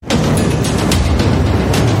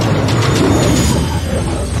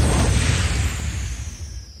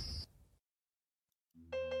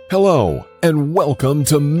Hello, and welcome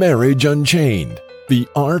to Marriage Unchained, the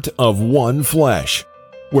art of one flesh,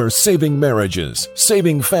 where saving marriages,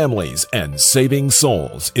 saving families, and saving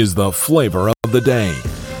souls is the flavor of the day.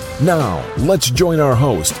 Now, let's join our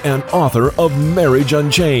host and author of Marriage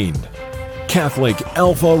Unchained, Catholic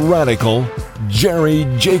Alpha Radical, Jerry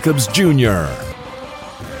Jacobs Jr.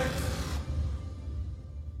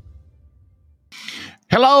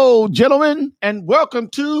 Hello, gentlemen, and welcome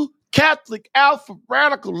to Catholic Alpha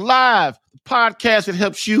Radical Live, the podcast that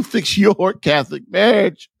helps you fix your Catholic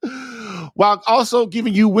marriage while also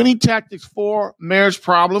giving you winning tactics for marriage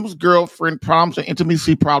problems, girlfriend problems, and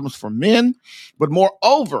intimacy problems for men. But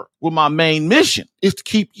moreover, my main mission is to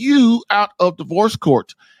keep you out of divorce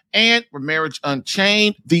court. And for Marriage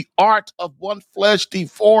Unchained, the art of one flesh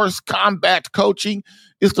divorce combat coaching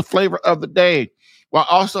is the flavor of the day, while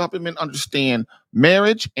also helping men understand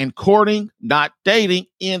marriage and courting, not dating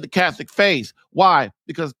in the Catholic faith. Why?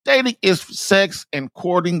 Because dating is for sex and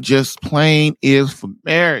courting just plain is for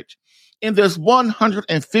marriage. In this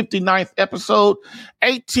 159th episode,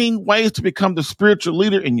 18 ways to become the spiritual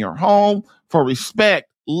leader in your home for respect,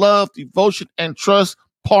 love, devotion, and trust,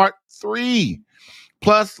 part 3.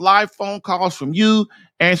 Plus live phone calls from you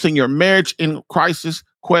answering your marriage in crisis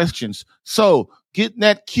questions. So get in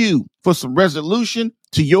that queue for some resolution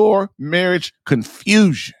to your marriage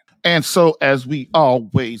confusion. And so, as we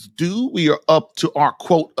always do, we are up to our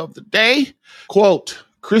quote of the day. Quote,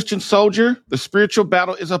 Christian soldier, the spiritual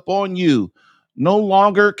battle is upon you. No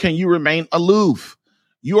longer can you remain aloof.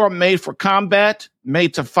 You are made for combat,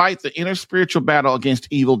 made to fight the inner spiritual battle against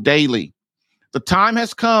evil daily. The time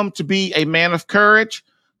has come to be a man of courage,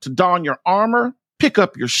 to don your armor, pick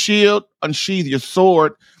up your shield, unsheath your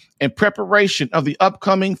sword, in preparation of the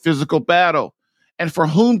upcoming physical battle. And for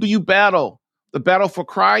whom do you battle? The battle for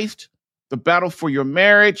Christ, the battle for your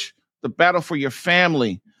marriage, the battle for your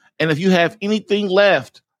family. And if you have anything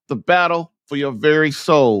left, the battle for your very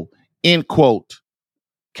soul. End quote.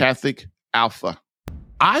 Catholic Alpha.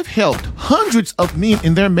 I've helped hundreds of men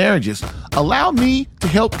in their marriages. Allow me to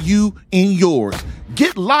help you in yours.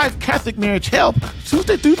 Get live Catholic marriage help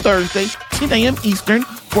Tuesday through Thursday, 10 a.m. Eastern,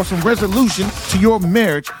 for some resolution to your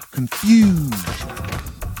marriage confusion.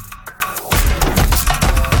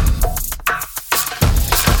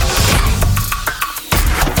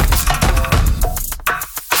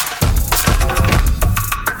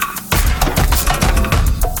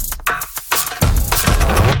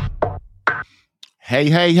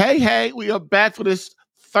 Hey, we are back for this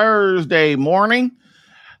Thursday morning.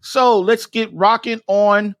 So let's get rocking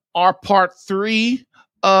on our part 3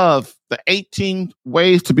 of the 18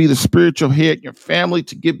 ways to be the spiritual head in your family,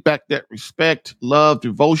 to get back that respect, love,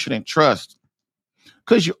 devotion, and trust.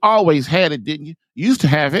 Because you always had it, didn't you? You used to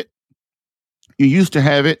have it.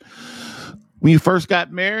 When you first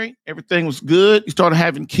got married, everything was good. You started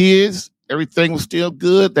having kids. Everything was still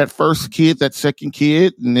good. That first kid, that second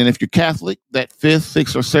kid. And then if you're Catholic, that 5th,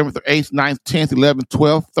 6th, or 7th, or 8th, 9th, 10th, 11th,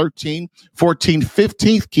 12th, 13th, 14th,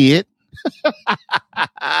 15th kid.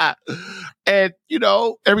 And,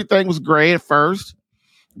 everything was great at first.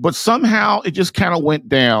 But somehow it just kind of went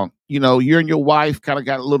down. You and your wife kind of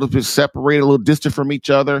got a little bit separated, a little distant from each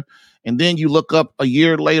other. And then you look up a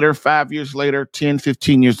year later, 5 years later, 10,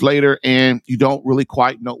 15 years later, and you don't really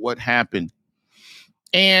quite know what happened.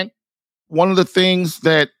 And one of the things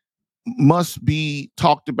that must be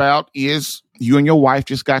talked about is you and your wife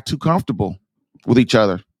just got too comfortable with each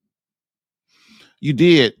other. You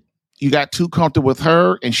did. You got too comfortable with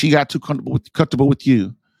her, and she got too comfortable with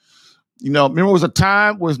you. Remember there was a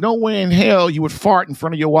time where there's no way in hell you would fart in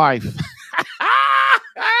front of your wife.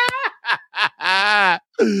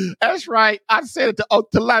 That's right. I said it to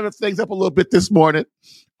liven things up a little bit this morning.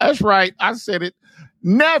 That's right. I said it.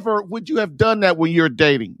 Never would you have done that when you're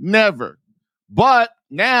dating. Never. But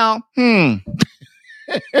now,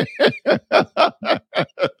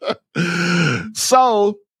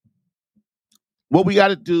 So what we got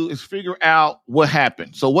to do is figure out what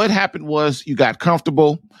happened. So what happened was you got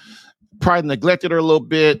comfortable, probably neglected her a little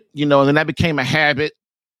bit, and then that became a habit,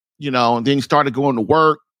 and then you started going to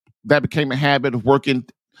work. That became a habit of working,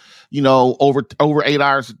 over 8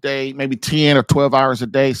 hours a day, maybe 10 or 12 hours a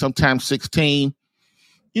day, sometimes 16,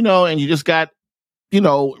 and you just got,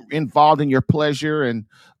 involved in your pleasure and,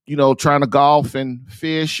 trying to golf and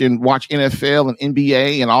fish and watch NFL and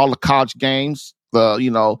NBA and all the college games, all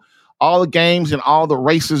the games and all the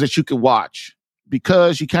races that you could watch,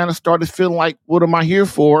 because you kind of started feeling like, what am I here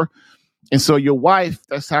for? And so your wife,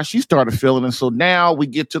 that's how she started feeling. And so now we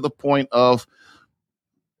get to the point of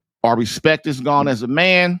our respect is gone as a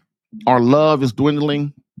man. Our love is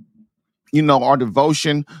dwindling. our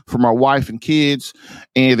devotion from our wife and kids.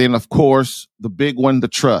 And then, of course, the big one, the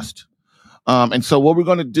trust. And so what we're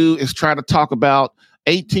going to do is try to talk about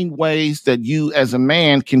 18 ways that you as a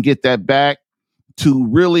man can get that back, to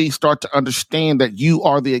really start to understand that you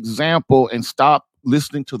are the example, and stop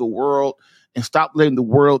listening to the world and stop letting the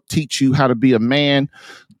world teach you how to be a man.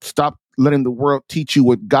 Stop letting the world teach you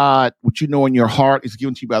what God, what you know in your heart is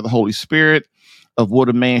given to you by the Holy Spirit of what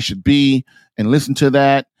a man should be, and listen to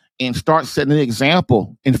that and start setting an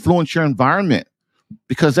example, influence your environment,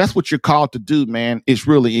 because that's what you're called to do, man. It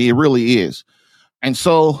really is. And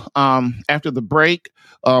so after the break,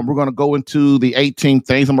 we're going to go into the 18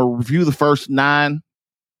 things. I'm going to review the first 9,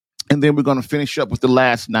 and then we're going to finish up with the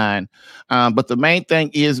last 9. But the main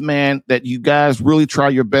thing is, man, that you guys really try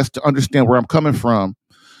your best to understand where I'm coming from.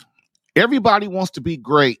 Everybody wants to be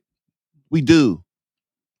great. We do.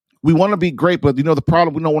 We want to be great, but the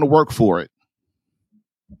problem, we don't want to work for it.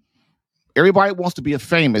 Everybody wants to be a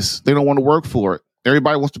famous. They don't want to work for it.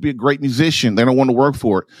 Everybody wants to be a great musician. They don't want to work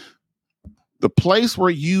for it. The place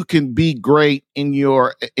where you can be great in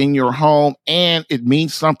your home, and it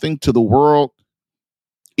means something to the world,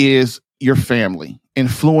 is your family.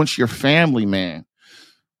 Influence your family, man.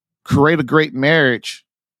 Create a great marriage.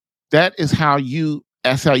 That's how you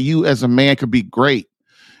as a man can be great.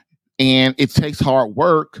 And it takes hard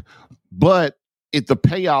work, but the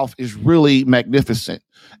payoff is really magnificent.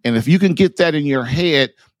 And if you can get that in your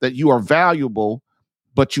head, that you are valuable,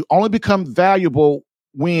 but you only become valuable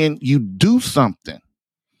when you do something,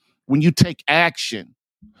 when you take action,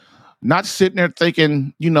 not sitting there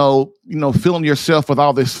thinking, filling yourself with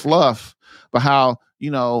all this fluff, but how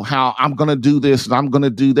I'm going to do this and I'm going to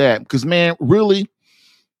do that. Because, man, really,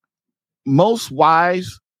 most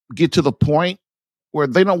wives get to the point where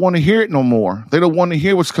they don't want to hear it no more. They don't want to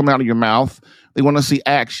hear what's coming out of your mouth. They want to see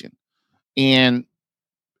action. And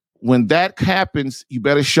when that happens, you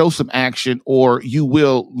better show some action, or you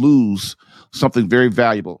will lose something very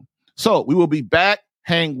valuable. So we will be back.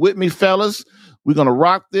 Hang with me, fellas. We're going to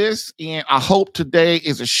rock this. And I hope today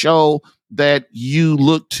is a show that you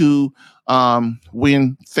look to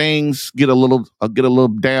when things get a little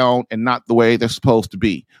down and not the way they're supposed to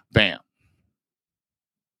be. Bam.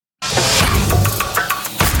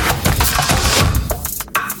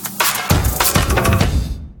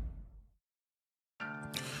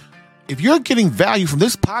 If you're getting value from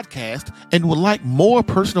this podcast and would like more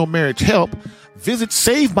personal marriage help, visit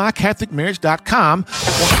SaveMyCatholicMarriage.com.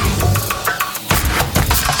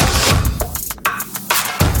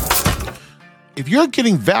 If you're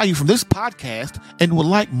getting value from this podcast and would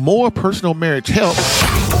like more personal marriage help,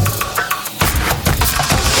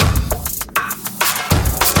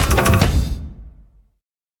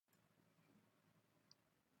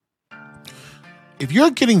 If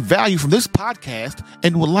you're getting value from this podcast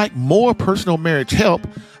and would like more personal marriage help,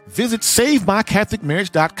 visit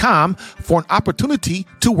SaveMyCatholicMarriage.com for an opportunity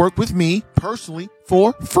to work with me personally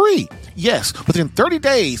for free. Yes, within 30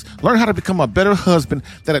 days, learn how to become a better husband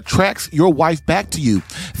that attracts your wife back to you.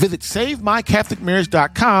 Visit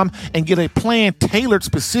SaveMyCatholicMarriage.com and get a plan tailored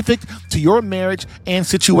specific to your marriage and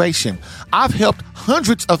situation. I've helped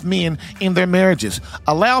hundreds of men in their marriages.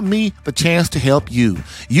 Allow me the chance to help you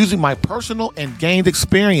using my personal and gained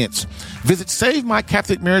experience. Visit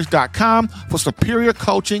SaveMyCatholicMarriage.com for superior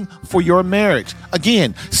coaching for your marriage.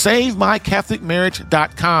 Again,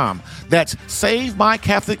 SaveMyCatholicMarriage.com. That's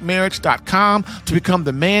SaveMyCatholicMarriage.com to become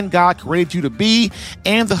the man God created you to be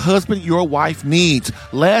and the husband your wife needs.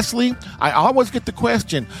 Lastly, I always get the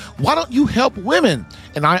question, why don't you help women?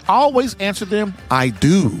 And I always answer them, I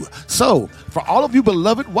do. So, for all of you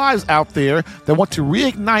beloved wives out there that want to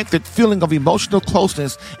reignite that feeling of emotional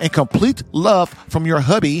closeness and complete love from your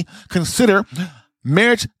hubby, consider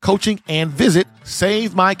marriage coaching and visit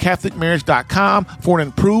SaveMyCatholicMarriage.com for an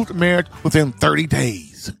improved marriage within 30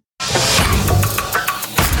 days.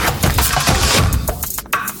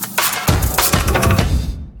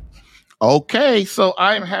 Okay, so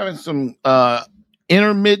I'm having some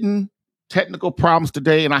intermittent technical problems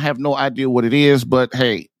today, and I have no idea what it is, but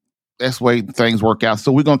hey, that's the way things work out.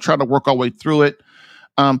 So we're going to try to work our way through it.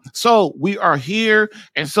 So we are here,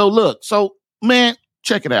 and so look, man,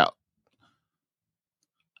 check it out.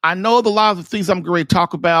 I know a lot of the things I'm going to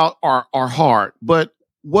talk about are hard, but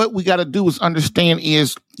what we got to do is understand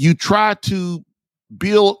is you try to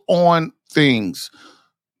build on things.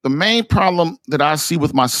 The main problem that I see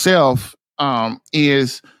with myself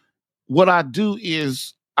is what I do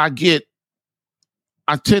is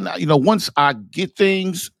once I get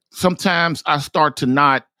things, sometimes I start to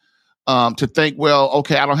not to think, well,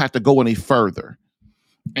 okay, I don't have to go any further.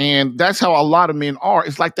 And that's how a lot of men are.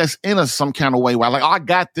 It's like that's in us some kind of way. Where like, oh, I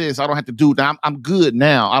got this. I don't have to do that. I'm good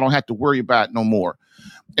now. I don't have to worry about it no more.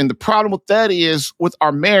 And the problem with that is with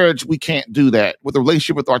our marriage, we can't do that. With the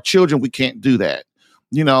relationship with our children, we can't do that.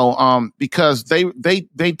 Because they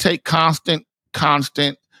take constant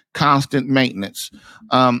maintenance.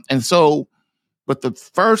 But the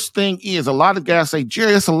first thing is a lot of guys say,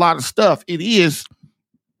 Jerry, it's a lot of stuff. It is.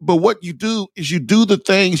 But what you do is you do the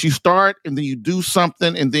things, you start and then you do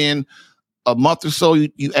something, and then a month or so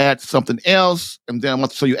you add something else, and then a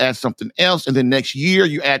month or so you add something else, and then next year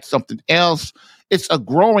you add something else. It's a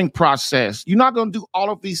growing process. You're not going to do all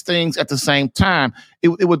of these things at the same time. It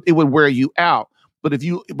would wear you out. But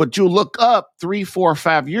you'll look up 3, 4,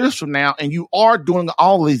 5 years from now, and you are doing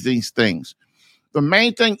all of these things. The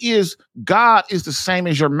main thing is God is the same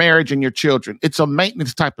as your marriage and your children. It's a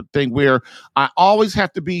maintenance type of thing where I always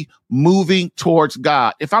have to be moving towards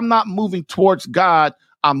God. If I'm not moving towards God,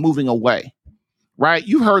 I'm moving away, right?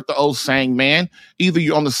 You heard the old saying, man, either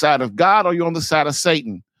you're on the side of God or you're on the side of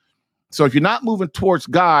Satan. So if you're not moving towards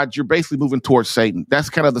God, you're basically moving towards Satan. That's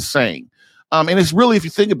kind of the saying. And it's really, if you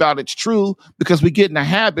think about it, it's true, because we get in a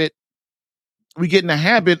habit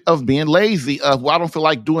of being lazy, of, well, I don't feel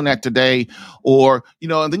like doing that today. Or,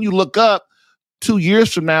 and then you look up 2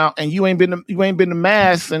 years from now and you ain't been to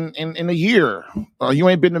mass in a year, or you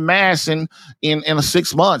ain't been to mass in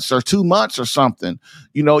 6 months or 2 months or something.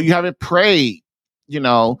 You haven't prayed, and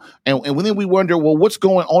then we wonder, well, what's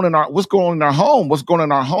going on in our home? What's going on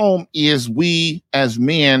in our home is we as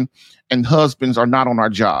men and husbands are not on our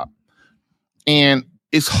job. And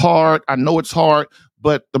it's hard. I know it's hard.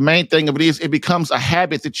 But the main thing of it is it becomes a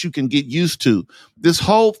habit that you can get used to. This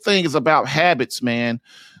whole thing is about habits, man.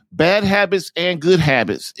 Bad habits and good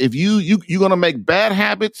habits. If you're going to make bad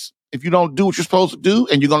habits, if you don't do what you're supposed to do,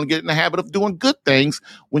 and you're going to get in the habit of doing good things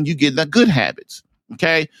when you get in the good habits.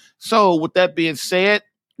 Okay. So with that being said,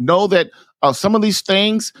 know that some of these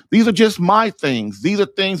things, these are just my things. These are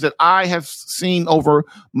things that I have seen over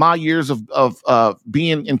my years of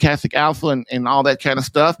being in Catholic Alpha and all that kind of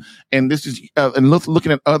stuff. And this is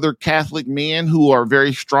looking at other Catholic men who are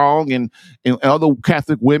very strong and other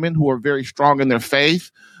Catholic women who are very strong in their faith.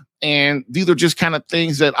 And these are just kind of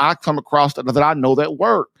things that I come across that I know that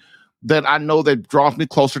work, that I know that draws me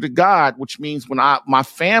closer to God, which means when my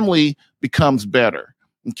family becomes better.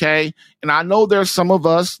 Okay. And I know there's some of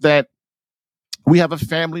us that we have a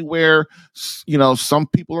family where, some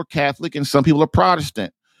people are Catholic and some people are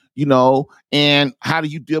Protestant, and how do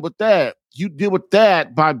you deal with that? You deal with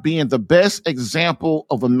that by being the best example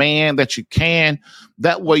of a man that you can.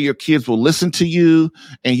 That way your kids will listen to you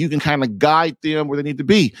and you can kind of guide them where they need to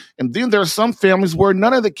be. And then there are some families where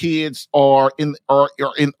none of the kids are in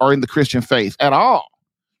the Christian faith at all.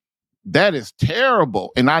 That is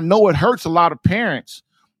terrible. And I know it hurts a lot of parents,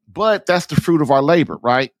 but that's the fruit of our labor,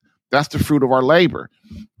 right? That's the fruit of our labor.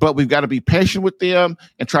 But we've got to be patient with them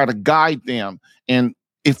and try to guide them. And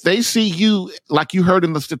if they see you, like you heard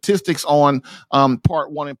in the statistics on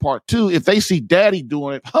part 1 and part 2, if they see daddy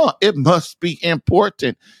doing it, it must be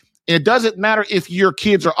important. It doesn't matter if your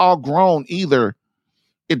kids are all grown either.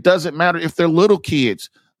 It doesn't matter if they're little kids.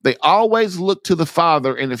 They always look to the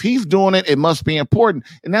father. And if he's doing it, it must be important.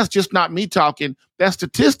 And that's just not me talking. That's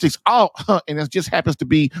statistics. And it just happens to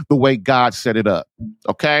be the way God set it up.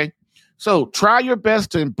 Okay. So try your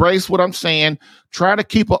best to embrace what I'm saying. Try to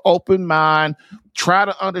keep an open mind. Try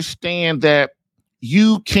to understand that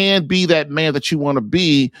you can be that man that you want to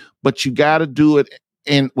be, but you got to do it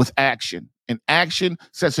with action. And action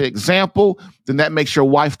sets an example. Then that makes your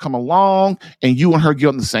wife come along and you and her get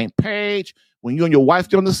on the same page. When you and your wife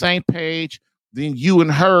get on the same page, then you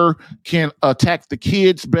and her can attack the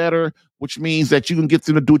kids better, which means that you can get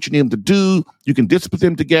them to do what you need them to do. You can discipline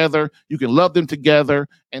them together. You can love them together.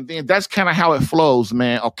 And then that's kind of how it flows,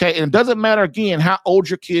 man. Okay. And it doesn't matter, again, how old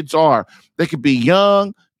your kids are. They could be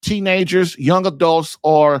young, teenagers, young adults,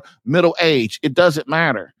 or middle age. It doesn't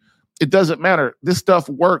matter. It doesn't matter. This stuff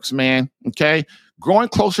works, man. Okay. Growing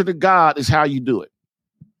closer to God is how you do it.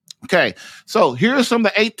 Okay. So here are some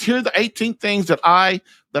of the 18 things that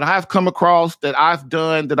I've come across, that I've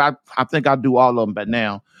done, that I think I do all of them by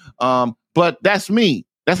now. But that's me.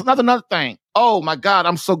 That's another thing. Oh my God.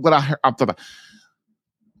 I'm so glad I'm talking about.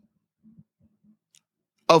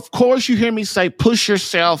 Of course, you hear me say, push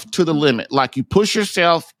yourself to the limit. Like you push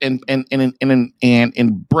yourself and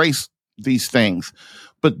embrace these things,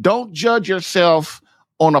 but don't judge yourself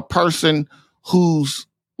on a person who's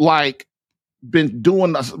like been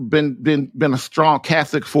a strong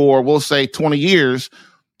Catholic for, we'll say 20 years,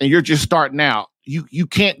 and you're just starting out. You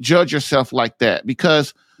can't judge yourself like that,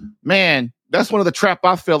 because man, that's one of the trap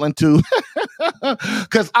I fell into.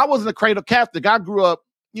 because I wasn't a cradle Catholic. I grew up,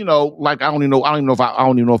 like I don't even know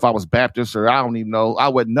if I was Baptist, or I don't even know. I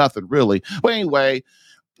wasn't nothing really. But anyway,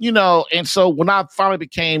 and so when I finally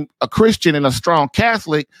became a Christian and a strong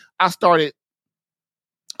Catholic, I started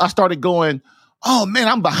going, oh man,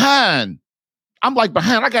 I'm behind. I'm like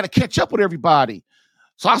behind. I got to catch up with everybody.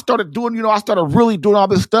 So I started doing, I started really doing all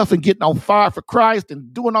this stuff and getting on fire for Christ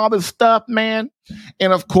and doing all this stuff, man.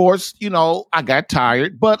 And of course, I got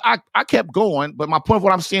tired, but I kept going. But my point of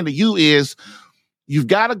what I'm saying to you is you've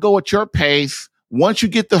got to go at your pace. Once you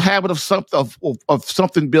get the habit of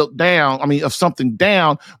something built down, of something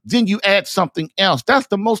down, then you add something else. That's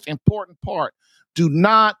the most important part. Do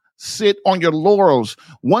not sit on your laurels.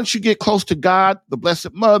 Once you get close to God, the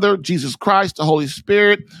Blessed Mother, Jesus Christ, the Holy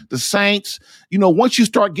Spirit, the saints, once you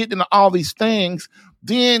start getting into all these things,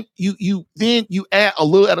 then you add a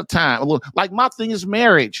little at a time. Like my thing is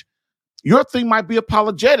marriage. Your thing might be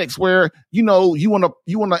apologetics, where you want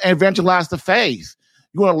to evangelize the faith.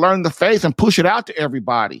 You want to learn the faith and push it out to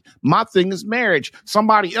everybody. My thing is marriage.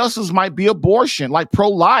 Somebody else's might be abortion, like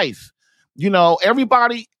pro-life.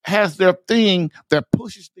 Everybody has their thing that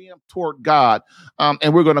pushes them toward God.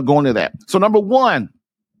 And we're going to go into that. So number one,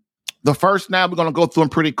 the first, now we're going to go through them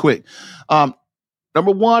pretty quick.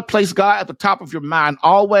 Number one, place God at the top of your mind,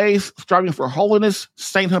 always striving for holiness,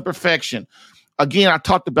 sainthood, perfection. Again, I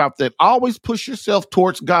talked about that. Always push yourself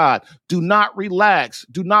towards God. Do not relax.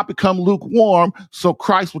 Do not become lukewarm, so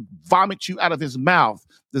Christ would vomit you out of his mouth.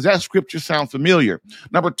 Does that scripture sound familiar?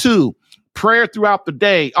 Number two, prayer throughout the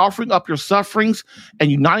day, offering up your sufferings and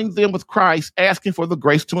uniting them with Christ, asking for the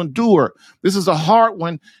grace to endure. This is a hard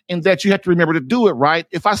one in that you have to remember to do it, right?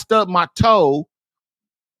 If I stub my toe,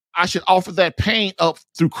 I should offer that pain up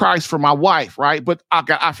through Christ for my wife, right? But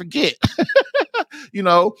I forget.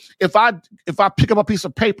 If I pick up a piece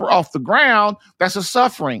of paper off the ground, that's a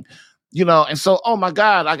suffering, and so, oh my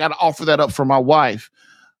God, I got to offer that up for my wife.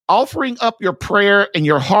 Offering up your prayer and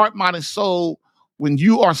your heart, mind, and soul when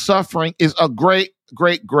you are suffering is a great,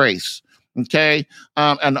 great grace. Okay.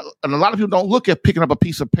 And a lot of people don't look at picking up a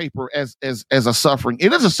piece of paper as a suffering.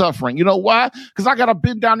 It is a suffering. You know why? Because I got to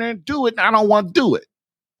bend down there and do it, and I don't want to do it.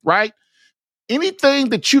 Right? Anything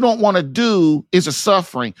that you don't want to do is a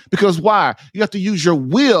suffering, because why? You have to use your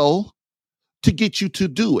will to get you to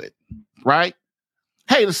do it, right?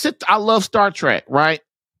 Hey, I love Star Trek, right?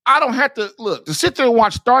 I don't have to sit there and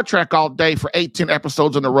watch Star Trek all day for 18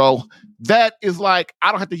 episodes in a row. That is like,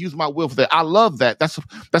 I don't have to use my will for that. I love that.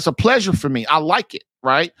 That's a pleasure for me. I like it,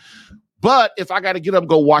 right? But if I got to get up and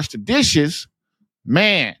go wash the dishes,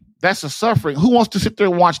 man, that's a suffering. Who wants to sit there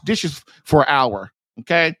and wash dishes for an hour?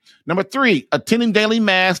 Okay. Number three, attending daily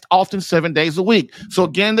mass, often 7 days a week. So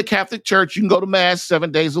again, the Catholic Church, you can go to mass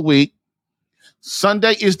 7 days a week.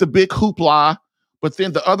 Sunday is the big hoopla, but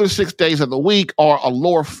then the other 6 days of the week are a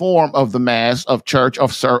lower form of the mass, of church,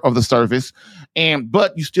 of the service.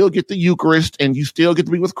 But you still get the Eucharist, and you still get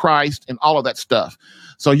to be with Christ and all of that stuff.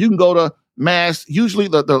 So you can go to mass. Usually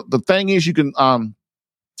the thing is you can I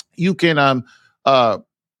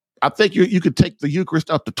think you could take the Eucharist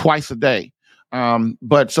up to twice a day.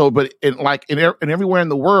 But everywhere in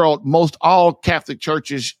the world, most all Catholic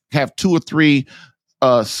churches have 2 or 3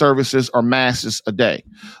 services or masses a day.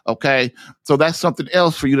 Okay. So that's something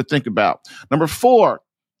else for you to think about. Number 4,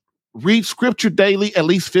 read scripture daily, at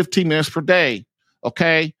least 15 minutes per day.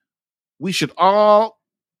 Okay. We say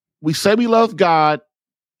we love God.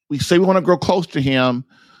 We say we want to grow close to him.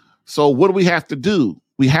 So what do we have to do?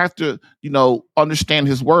 We have to, understand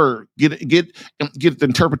his word, get the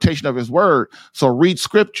interpretation of his word. So read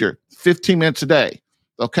scripture 15 minutes a day.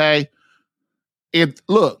 Okay. And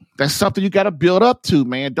look, that's something you got to build up to,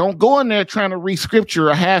 man. Don't go in there trying to read scripture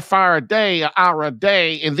a half hour a day, an hour a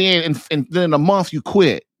day, and then in a month you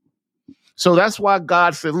quit. So that's why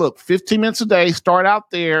God said, look, 15 minutes a day, start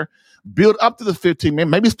out there, build up to the 15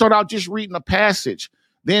 minutes. Maybe start out just reading a passage.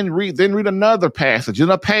 Then read another passage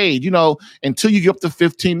in a page, until you get up to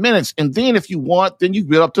 15 minutes. And then if you want, then you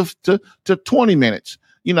get up to 20 minutes,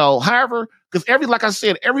 however, because like I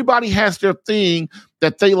said, everybody has their thing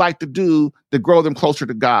that they like to do to grow them closer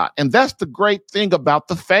to God. And that's the great thing about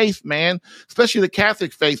the faith, man, especially the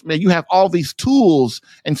Catholic faith, man. You have all these tools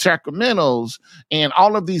and sacramentals and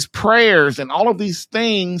all of these prayers and all of these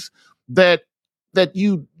things that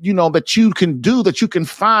you can do, that you can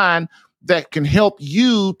find, that can help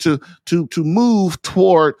you to move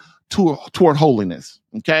toward holiness.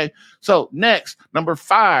 Okay. So next, number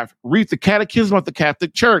 5, read the Catechism of the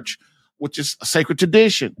Catholic Church, which is a sacred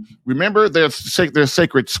tradition. Remember, there's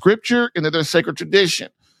sacred scripture and there's sacred tradition.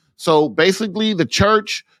 So basically, the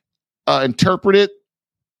church interpreted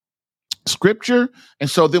scripture. And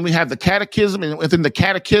so then we have the catechism, and within the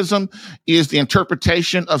catechism is the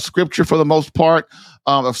interpretation of scripture for the most part,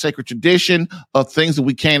 of sacred tradition, of things that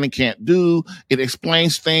we can and can't do. It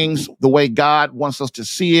explains things the way God wants us to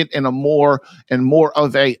see it in a more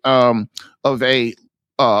of a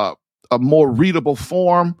more readable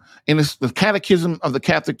form. And it's the Catechism of the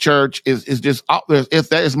Catholic Church is just, if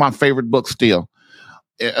that is my favorite book still.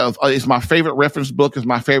 It's my favorite reference book, is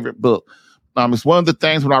my favorite book. It's one of the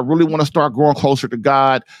things when I really want to start growing closer to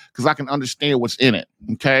God, because I can understand what's in it.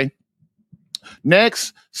 Okay.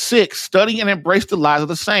 Next, 6, study and embrace the lives of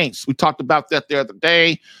the saints. We talked about that the other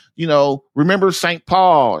day. You know, remember St.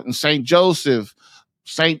 Paul and St. Joseph,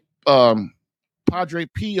 St. Padre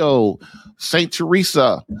Pio, St.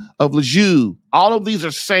 Teresa of Lisieux. All of these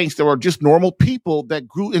are saints that were just normal people that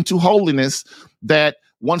grew into holiness, that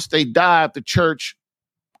once they died, the church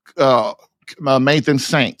made them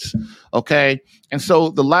saints. Okay. And so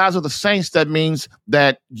the lives of the saints, that means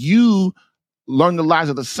that you learn the lives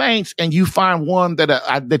of the saints and you find one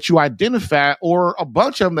that you identify, or a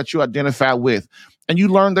bunch of them that you identify with, and you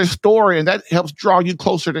learn their story, and that helps draw you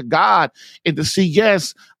closer to God, and to see,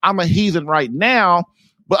 yes, I'm a heathen right now,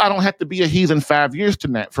 but I don't have to be a heathen 5 years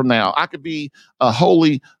from now. I could be a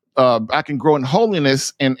holy, I can grow in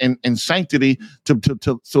holiness and sanctity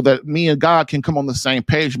so that me and God can come on the same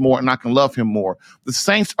page more, and I can love him more. The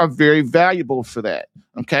saints are very valuable for that.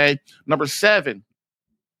 Okay. Number 7,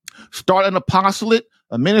 start an apostolate,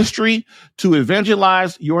 a ministry to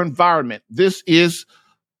evangelize your environment. This is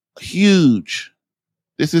huge.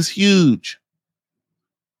 This is huge.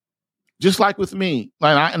 Just like with me,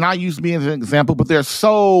 and I use me as an example, but there's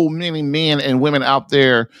so many men and women out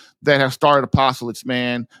there that have started apostolates,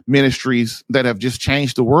 ministries that have just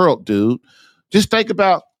changed the world, dude. Just think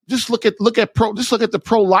about, just look at the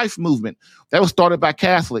pro-life movement that was started by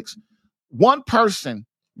Catholics. One person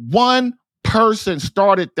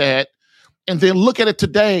started that, and then look at it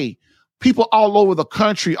today. People all over the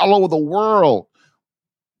country, all over the world,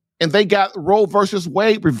 and they got Roe versus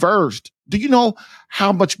Wade reversed. Do you know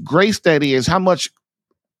how much grace that is? How much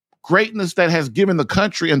greatness that has given the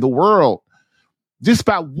country and the world? Just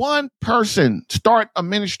by one person start a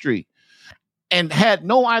ministry and had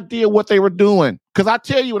no idea what they were doing. Because I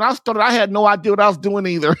tell you, when I started, I had no idea what I was doing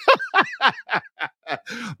either.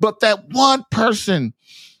 But that one person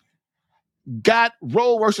got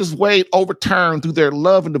Roe versus Wade overturned through their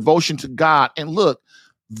love and devotion to God. And look,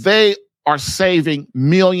 they are saving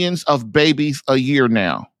millions of babies a year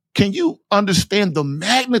now. Can you understand the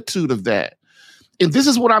magnitude of that? And this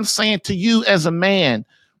is what I'm saying to you as a man,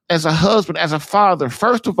 as a husband, as a father.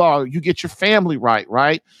 First of all, you get your family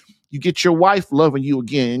right? You get your wife loving you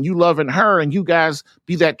again, and you loving her, and you guys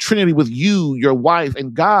be that trinity with you, your wife,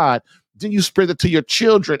 and God. Then you spread it to your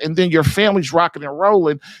children, and then your family's rocking and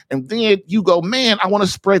rolling. And then you go, man, I want to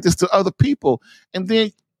spread this to other people. And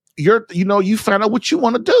then you find out what you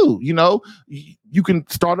want to do. You can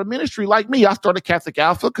start a ministry like me. I started Catholic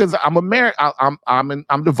Alpha because I'm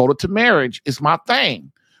I'm devoted to marriage. It's my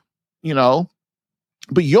thing,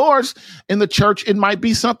 But yours in the church, it might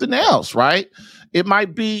be something else, right? It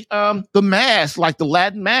might be the Mass, like the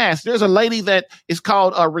Latin Mass. There's a lady that is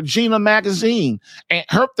called Regina Magazine, and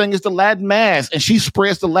her thing is the Latin Mass, and she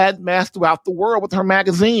spreads the Latin Mass throughout the world with her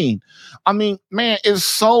magazine. I mean, man, there's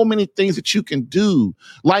so many things that you can do,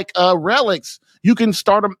 like relics. You can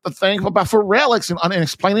start a thing for relics and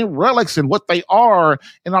explaining relics and what they are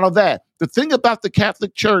and all of that. The thing about the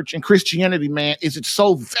Catholic Church and Christianity, man, is it's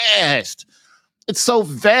so vast. It's so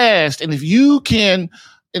vast, and if you can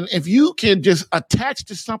just attach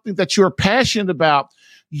to something that you're passionate about,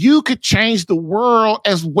 you could change the world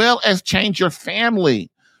as well as change your family.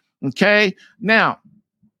 Okay. Now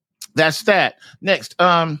that's that. Next,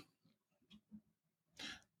 number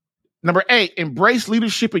 8, embrace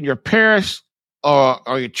leadership in your parish or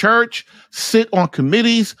your church. Sit on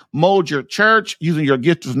committees, mold your church using your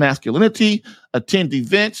gift of masculinity, attend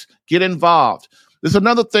events, get involved. There's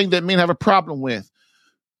another thing that men have a problem with.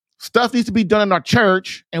 Stuff needs to be done in our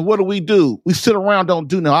church, and what do? We sit around, don't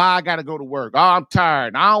do no. I got to go to work. I'm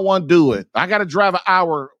tired. I don't want to do it. I got to drive an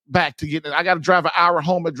hour back to get it. I got to drive an hour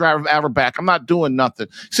home and drive an hour back. I'm not doing nothing.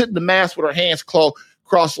 Sit in the Mass with our hands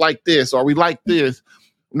crossed like this, or we like this.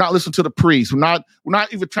 We're not listening to the priest. We're not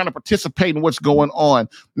even trying to participate in what's going on.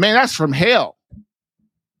 Man, that's from hell.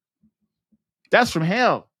 That's from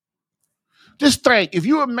hell. Just think, if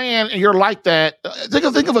you're a man and you're like that, think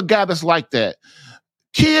of a guy that's like that.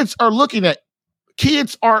 Kids are looking at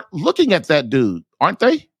that dude, aren't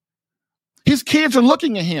they? His kids are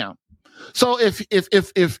looking at him. So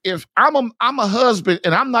if I'm a husband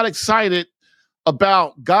and I'm not excited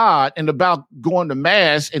about God and about going to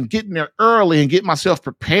mass and getting there early and getting myself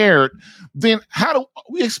prepared, then how do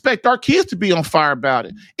we expect our kids to be on fire about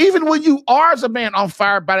it? Even when you are as a man on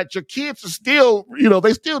fire about it, your kids are still,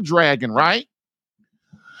 they still dragging, right?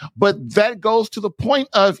 But that goes to the point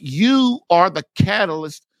of you are the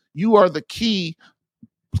catalyst. You are the key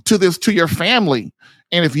to this, to your family.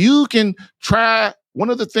 And if you can try, one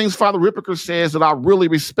of the things Father Ripperker says that I really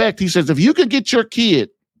respect, he says, if you can get your kid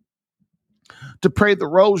to pray the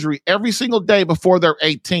rosary every single day before they're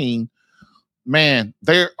 18, man,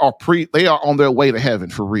 they are on their way to heaven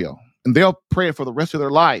for real. And they'll pray for the rest of their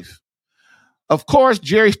life. Of course,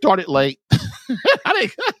 Jerry started late.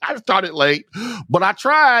 I started late, but I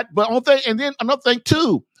tried. But and then another thing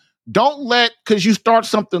too, because you start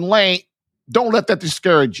something late, don't let that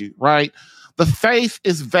discourage you, right? The faith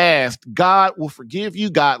is vast. God will forgive you.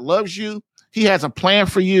 God loves you. He has a plan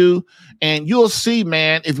for you. And you'll see,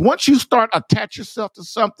 man, if once you start attach yourself to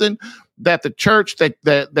something that the church, that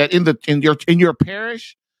in your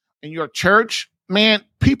parish, in your church, man,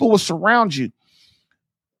 people will surround you.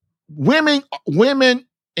 Women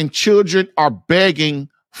and children are begging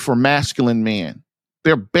for masculine men.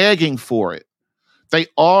 They're begging for it. They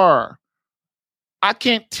are. I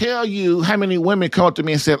can't tell you how many women come up to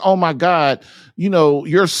me and said, oh my God,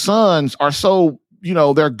 your sons are so,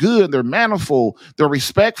 they're good, they're manful, they're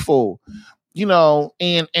respectful,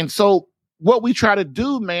 and so what we try to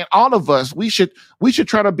do, man, all of us, we should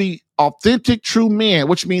try to be authentic, true men,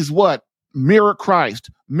 which means what? Mirror Christ,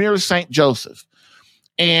 mirror Saint Joseph.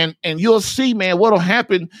 And you'll see, man, what'll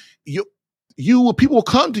happen. People will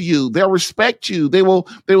come to you. They'll respect you. They will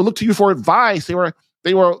look to you for advice. They will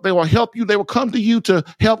help you. They will come to you to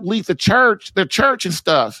help lead their church and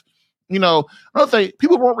stuff. Another thing,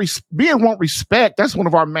 people won't respect. That's one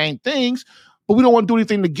of our main things, but we don't want to do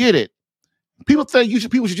anything to get it. People think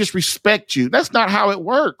people should just respect you. That's not how it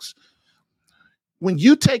works. When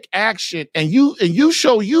you take action and you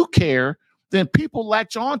show you care, then people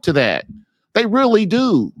latch on to that. They really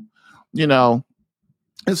do, And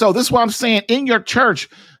so this is what I'm saying. In your church,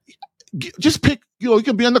 just pick, you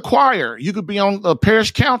could be in the choir. You could be on the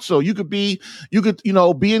parish council. You could be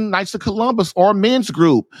in Knights of Columbus or a men's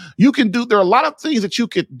group. There are a lot of things that you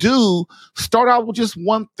could do. Start out with just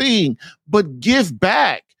one thing, but give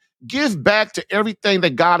back. Give back to everything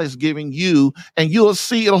that God is giving you, and you'll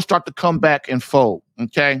see it'll start to come back and fold.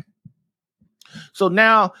 Okay. So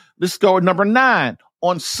now let's go to number 9.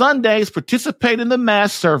 On Sundays, participate in the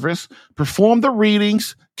mass service, perform the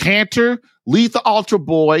readings, cantor, lead the altar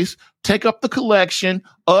boys, take up the collection,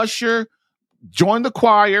 usher, join the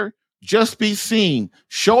choir, just be seen.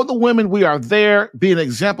 Show the women we are there, be an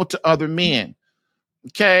example to other men.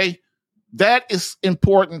 Okay? That is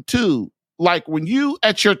important too. Like when you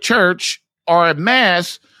at your church or at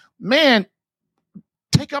mass, man,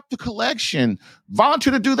 take up the collection,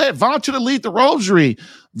 volunteer to do that, volunteer to lead the rosary,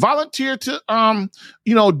 volunteer to,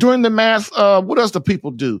 during the mass, what else do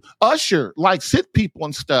people do? Usher, like sit people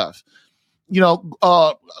and stuff,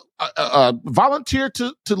 volunteer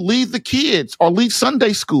to lead the kids or lead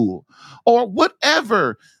Sunday school or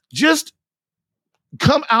whatever. Just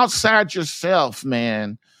come outside yourself,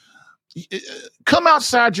 man. Come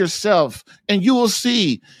outside yourself and you will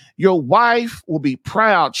see your wife will be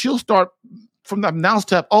proud. She'll start from the announce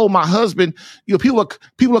tab, oh, my husband, people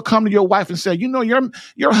will come to your wife and say,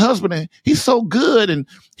 your husband, he's so good and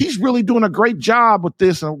he's really doing a great job with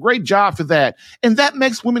this and a great job for that. And that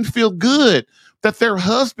makes women feel good that their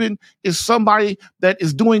husband is somebody that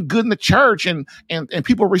is doing good in the church and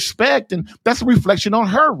people respect. And that's a reflection on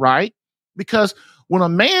her, right? Because when a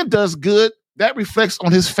man does good, that reflects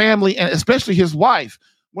on his family and especially his wife.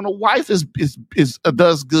 When a wife does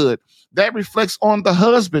good, that reflects on the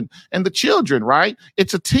husband and the children, right?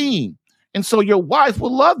 It's a team. And so your wife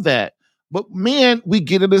will love that. But men, we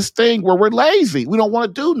get in this thing where we're lazy. We don't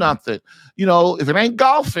want to do nothing. If it ain't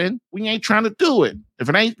golfing, we ain't trying to do it. If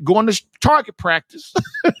it ain't going to target practice,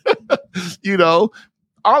 all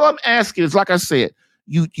I'm asking is, like I said,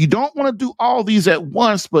 you don't want to do all these at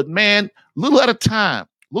once, but man, little at a time.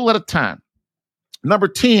 Number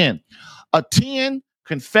 10, attend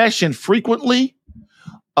confession frequently,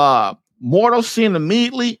 mortal sin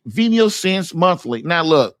immediately, venial sins monthly. Now,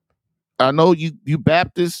 look, I know you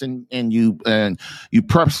Baptists and you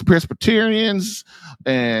Presbyterians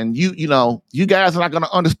and you guys are not going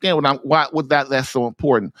to understand that's so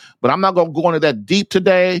important. But I'm not going to go into that deep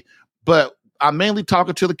today. But I'm mainly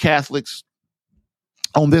talking to the Catholics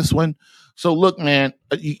on this one. So look, man,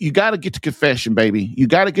 you got to get to confession, baby. You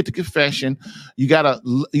got to get to confession. You got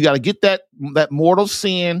to get that mortal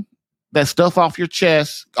sin, that stuff off your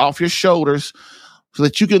chest, off your shoulders. so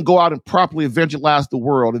that you can go out and properly evangelize the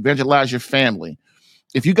world, evangelize your family.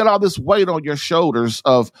 If you got all this weight on your shoulders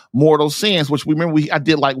of mortal sins, which we remember I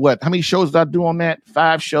did like what? How many shows did I do on that?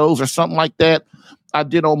 5 shows or something like that. I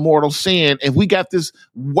did on mortal sin. If we got this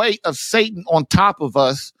weight of Satan on top of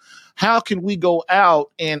us, how can we go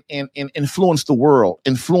out and influence the world,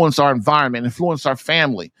 influence our environment, influence our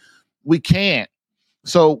family? We can't.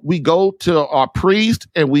 So we go to our priest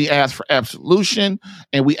and we ask for absolution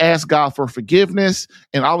and we ask God for forgiveness.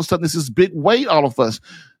 And all of a sudden, this is big weight, all of us.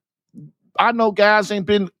 I know guys ain't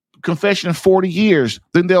been confession in 40 years.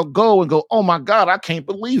 Then they'll go and go, oh my God, I can't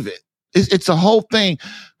believe it. It's a whole thing.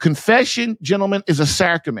 Confession, gentlemen, is a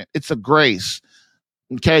sacrament. It's a grace.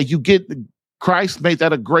 Okay. You get Christ made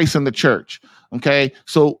that a grace in the church. Okay.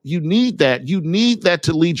 So you need that. You need that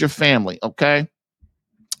to lead your family. Okay.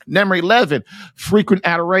 Number 11, frequent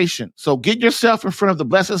adoration. So get yourself in front of the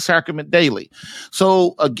Blessed Sacrament daily.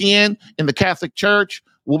 So again, in the Catholic Church,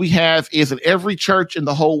 what we have is in every church in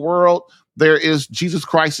the whole world, there is Jesus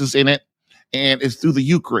Christ is in it, and it's through the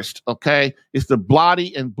Eucharist. Okay. It's the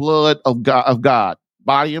body and blood of God,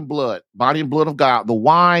 body and blood of God, the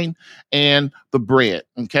wine and the bread.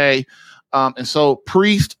 Okay. And so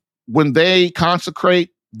priests, when they consecrate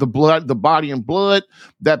the body and blood,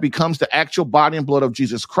 that becomes the actual body and blood of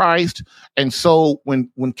Jesus Christ. And so when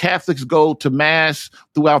Catholics go to mass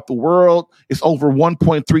throughout the world, it's over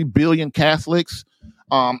 1.3 billion Catholics.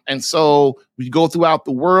 And so we go throughout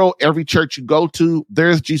the world, every church you go to,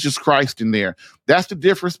 there's Jesus Christ in there. That's the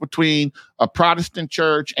difference between a Protestant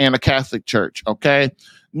church and a Catholic church. Okay.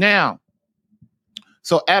 Now,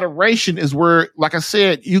 so adoration is where, like I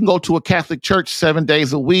said, you can go to a Catholic church 7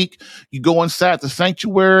 days a week. You go inside the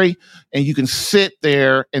sanctuary and you can sit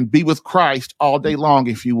there and be with Christ all day long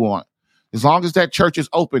if you want, as long as that church is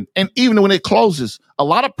open. And even when it closes, a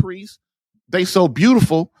lot of priests, they so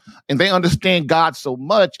beautiful and they understand God so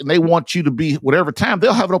much, and they want you to be whatever time.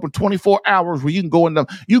 They'll have it open 24 hours where you can go in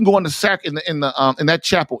that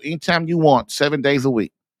chapel anytime you want, 7 days a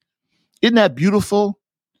week. Isn't that beautiful?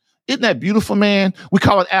 Isn't that beautiful, man? We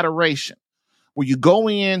call it adoration, where you go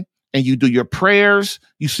in and you do your prayers,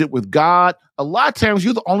 you sit with God. A lot of times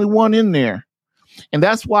you're the only one in there. And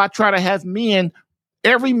that's why I try to have men,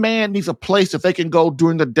 every man needs a place that they can go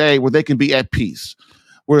during the day where they can be at peace,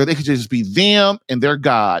 where they can just be them and their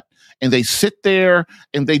God. And they sit there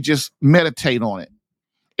and they just meditate on it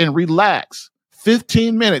and relax.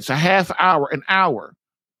 15 minutes, a half hour, an hour.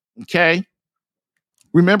 Okay.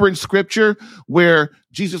 Remember in scripture where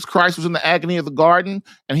Jesus Christ was in the agony of the garden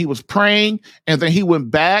and he was praying, and then he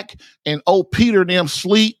went back and old Peter and them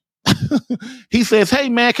sleep. He says, hey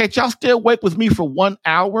man, can't y'all stay awake with me for 1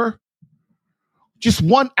 hour? Just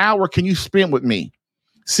 1 hour can you spend with me?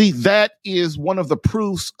 See, that is one of the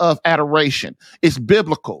proofs of adoration. It's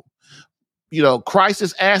biblical. You know, Christ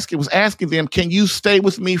was asking them, can you stay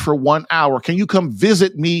with me for 1 hour? Can you come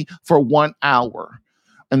visit me for 1 hour?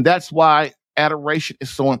 And that's why adoration is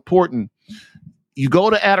so important. You go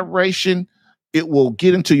to adoration, it will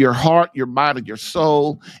get into your heart, your mind, and your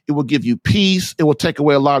soul. It will give you peace. It will take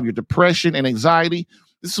away a lot of your depression and anxiety.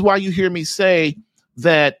 This is why you hear me say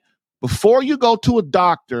that before you go to a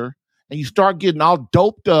doctor and you start getting all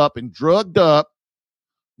doped up and drugged up,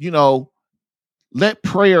 you know,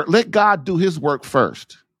 let God do his work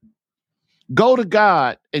first. Go to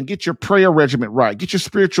God and get your prayer regimen right. Get your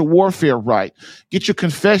spiritual warfare right. Get your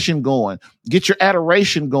confession going. Get your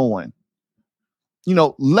adoration going. You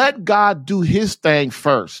know, let God do his thing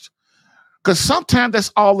first. Because sometimes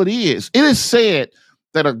that's all it is. It is said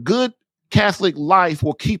that a good Catholic life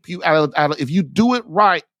will keep you out of if you do it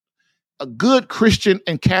right. A good Christian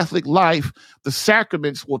and Catholic life, the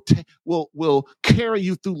sacraments will carry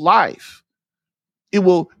you through life. It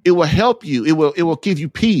will help you. It will give you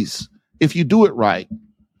peace if you do it right.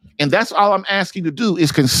 And that's all I'm asking you to do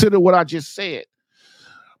is consider what I just said.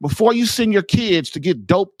 Before you send your kids to get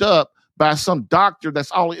doped up by some doctor,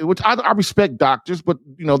 that's all, which I respect doctors, but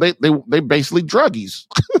you know, they basically druggies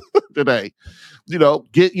today.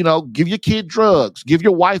 Give your kid drugs, give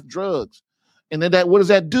your wife drugs. And then what does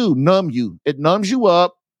that do? Numb you. It numbs you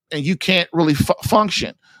up and you can't really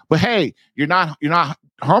function. But hey, you're not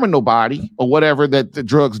harming nobody or whatever that the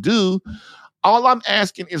drugs do. All I'm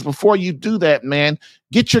asking is before you do that, man,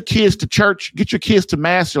 get your kids to church, get your kids to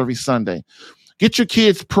mass every Sunday. Get your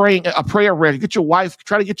kids praying a prayer ready.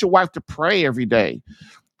 Try to get your wife to pray every day.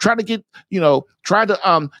 Try to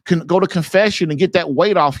go to confession and get that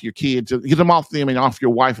weight off your kids, get them off them and off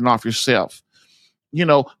your wife and off yourself. You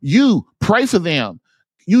know, you pray for them.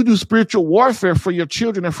 You do spiritual warfare for your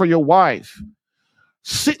children and for your wife.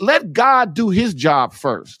 Let God do his job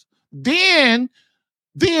first. Then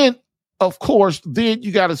of course, then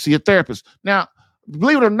you got to see a therapist. Now,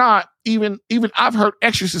 believe it or not, even I've heard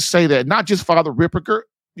exorcists say that, not just Father Ripperger,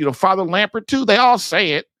 Father Lampert too. They all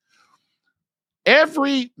say it.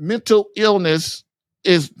 Every mental illness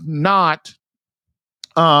is not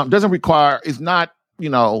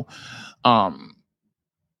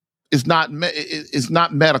is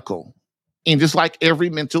not medical. And just like every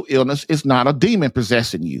mental illness, it's not a demon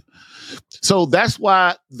possessing you. So that's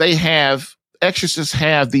why exorcists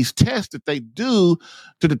have these tests that they do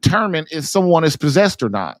to determine if someone is possessed or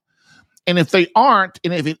not. And if they aren't,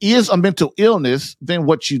 and if it is a mental illness, then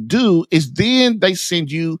what you do is then they say,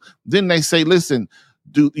 listen,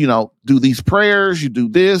 do these prayers, you do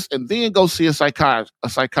this, and then go see a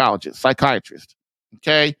psychiatrist.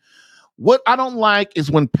 Okay. What I don't like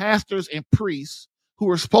is when pastors and priests who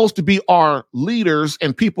are supposed to be our leaders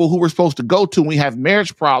and people who we're supposed to go to when we have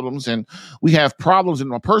marriage problems and we have problems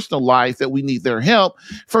in our personal life that we need their help,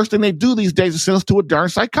 first thing they do these days is send us to a darn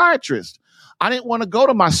psychiatrist. I didn't want to go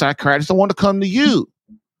to my psychiatrist. I want to come to you.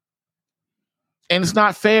 And it's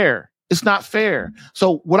not fair. It's not fair.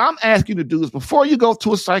 So what I'm asking you to do is before you go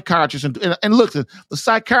to a psychiatrist and look, the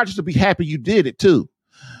psychiatrist will be happy you did it too,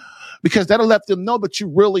 because that'll let them know that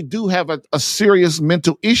you really do have a serious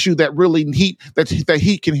mental issue that really that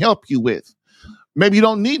he can help you with. Maybe you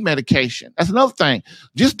don't need medication. That's another thing.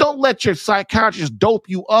 Just don't let your psychiatrist dope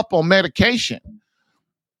you up on medication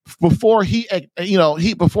before he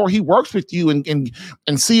works with you and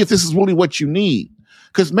see if this is really what you need.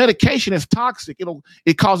 Because medication is toxic.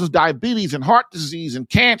 It causes diabetes and heart disease and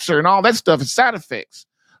cancer and all that stuff. It's side effects.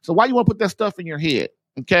 So why you want to put that stuff in your head?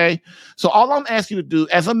 Okay. So all I'm asking you to do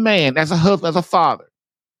as a man, as a husband, as a father,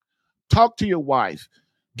 talk to your wife,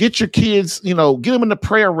 get your kids, get them in the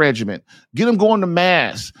prayer regimen, get them going to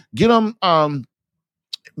mass, get them,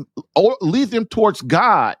 or lead them towards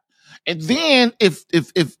God. And then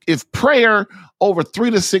if prayer over 3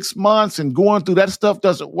 to 6 months and going through that stuff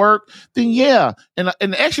doesn't work, then yeah. And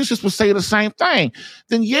the exorcist will say the same thing.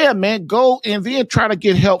 Then yeah, man, go and then try to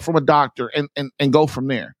get help from a doctor and go from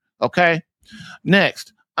there. Okay.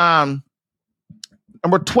 Next, number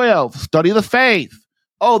 12, study the faith.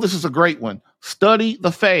 Oh, this is a great one. Study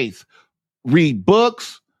the faith. Read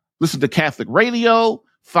books, listen to Catholic radio,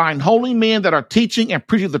 find holy men that are teaching and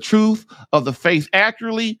preaching the truth of the faith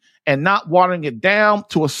accurately and not watering it down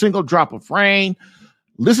to a single drop of rain.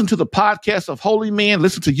 Listen to the podcasts of holy men.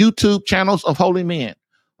 Listen to YouTube channels of holy men.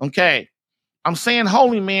 Okay. I'm saying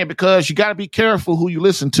holy man because you got to be careful who you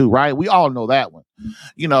listen to, right? We all know that one,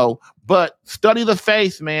 but study the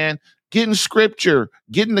faith, man. Get in scripture,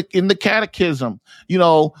 get in the catechism,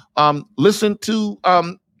 listen to,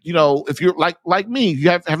 if you're like me,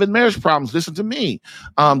 you having marriage problems, listen to me.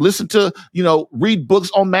 Listen to, read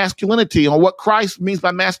books on masculinity, on what Christ means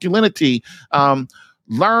by masculinity.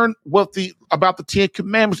 Learn about the 10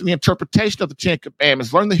 Commandments and the interpretation of the 10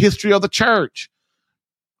 Commandments. Learn the history of the church.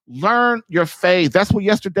 Learn your faith. That's what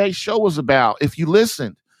yesterday's show was about. If you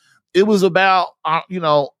listened, it was about, I am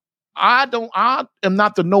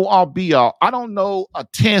not the know all be all. I don't know a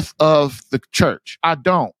tenth of the church. I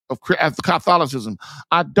don't of Catholicism.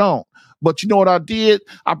 I don't. But you know what I did?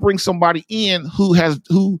 I bring somebody in who's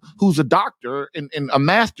a doctor and a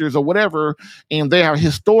master's or whatever, and they are a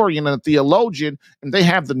historian and a theologian, and they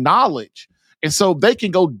have the knowledge. And so they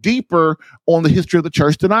can go deeper on the history of the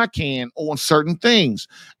church than I can on certain things.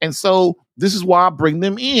 And so this is why I bring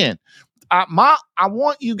them in. I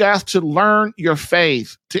want you guys to learn your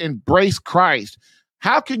faith, to embrace Christ.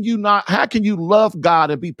 How can you love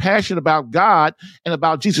God and be passionate about God and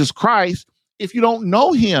about Jesus Christ if you don't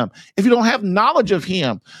know him, if you don't have knowledge of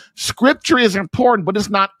him? Scripture is important, but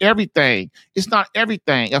it's not everything. It's not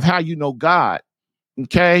everything of how you know God.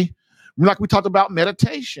 Okay. Like we talked about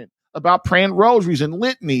meditation, about praying rosaries and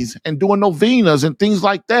litanies and doing novenas and things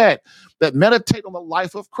like that meditate on the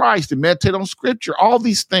life of Christ and meditate on scripture, all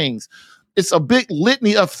these things. It's a big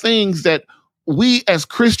litany of things that we as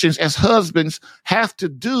Christians, as husbands, have to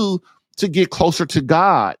do to get closer to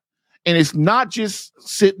God. And it's not just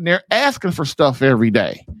sitting there asking for stuff every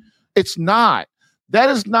day. It's not. That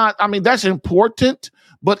is not, that's important,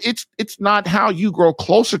 but it's not how you grow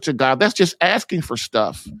closer to God. That's just asking for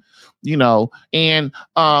stuff, or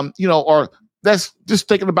that's just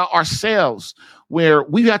thinking about ourselves, where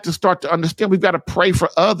we have to start to understand we've got to pray for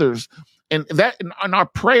others. And our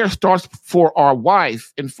prayer starts for our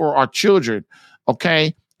wife and for our children,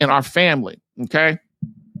 okay, and our family, okay?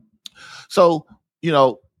 So,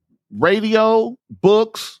 radio,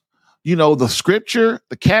 books, the scripture,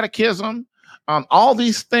 the catechism, all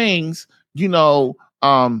these things, and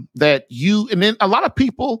then a lot of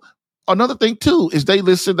people another thing too is they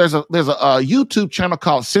listen. There's a YouTube channel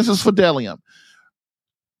called Sensus Fidelium.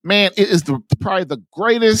 Man, it is probably the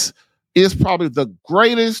greatest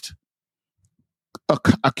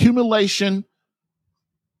accumulation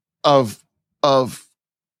of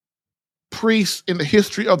priests in the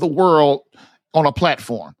history of the world on a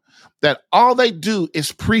platform that all they do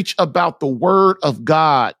is preach about the word of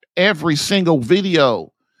God, every single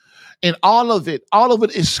video. And all of it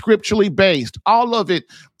is scripturally based. All of it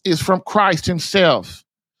is from Christ himself.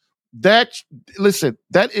 That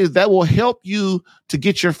will help you to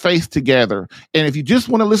get your faith together. And if you just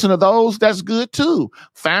want to listen to those, that's good too.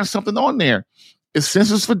 Find something on there. It's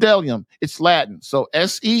Sensus Fidelium. It's Latin. So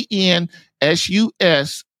SENSUS,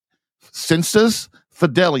 Sensus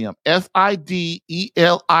Fidelium,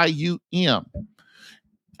 FIDELIUM.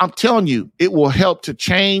 I'm telling you, it will help to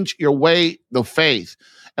change your way of faith.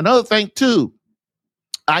 Another thing too,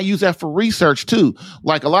 I use that for research too.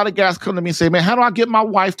 Like a lot of guys come to me and say, man, how do I get my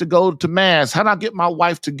wife to go to mass? How do I get my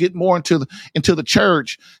wife to get more into the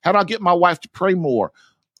church? How do I get my wife to pray more?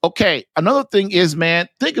 Okay. Another thing is, man,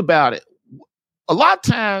 think about it. A lot of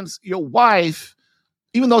times your wife,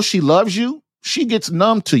 even though she loves you, she gets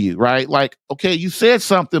numb to you, right? Like, okay, you said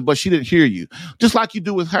something, but she didn't hear you, just like you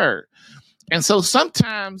do with her. And so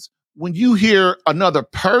sometimes when you hear another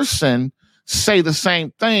person say the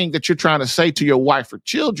same thing that you're trying to say to your wife or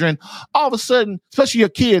children, all of a sudden, especially your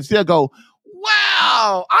kids, they'll go,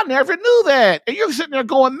 wow, I never knew that. And you're sitting there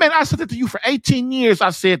going, man, I said that to you for 18 years. I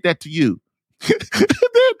said that to you.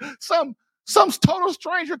 Then some total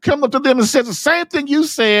stranger comes up to them and says the same thing you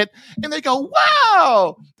said. And they go,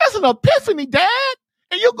 wow, that's an epiphany, Dad.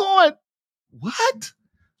 And you're going, what?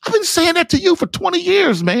 I've been saying that to you for 20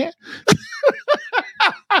 years, man.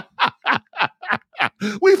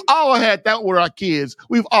 We've all had that with our kids.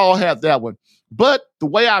 We've all had that one. But the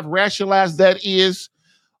way I've rationalized that is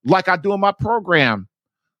like I do in my program.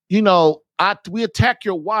 You know, we attack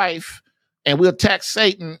your wife and we attack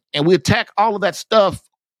Satan and we attack all of that stuff.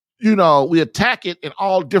 You know, we attack it in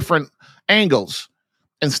all different angles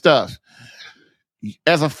and stuff.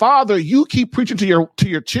 As a father, you keep preaching to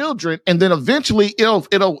your children, and then eventually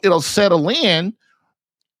it'll settle in.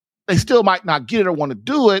 They still might not get it or want to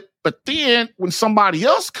do it, but then when somebody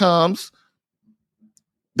else comes,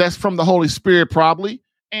 that's from the Holy Spirit probably,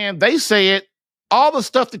 and they say it, all the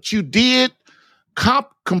stuff that you did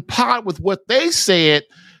compiled with what they said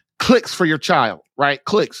clicks for your child, right?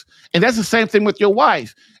 Clicks. And that's the same thing with your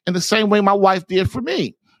wife. And the same way my wife did for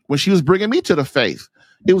me when she was bringing me to the faith.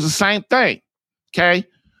 It was the same thing. Okay.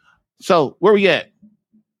 So where we at?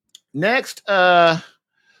 Next,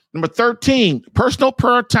 number 13, personal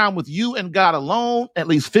prayer time with you and God alone, at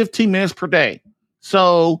least 15 minutes per day.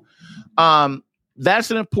 So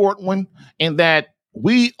that's an important one in that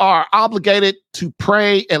we are obligated to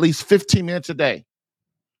pray at least 15 minutes a day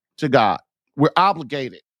to God. We're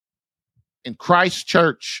obligated in Christ's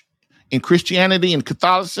church, in Christianity and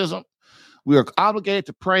Catholicism. We are obligated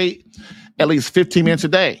to pray at least 15 minutes a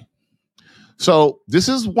day. So this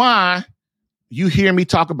is why you hear me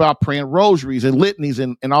talk about praying rosaries and litanies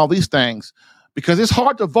and all these things, because it's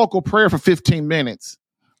hard to vocal prayer for 15 minutes.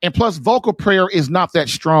 And plus, vocal prayer is not that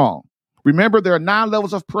strong. Remember, there are 9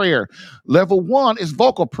 levels of prayer. Level 1 is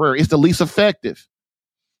vocal prayer. It's the least effective.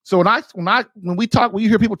 So when you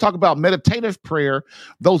hear people talk about meditative prayer,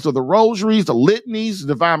 those are the rosaries, the litanies, the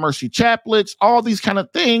Divine Mercy chaplets, all these kind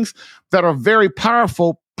of things that are very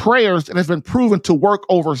powerful prayers that have been proven to work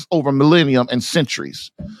over millennium and centuries.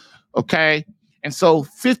 Okay. And so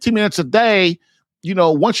 15 minutes a day, you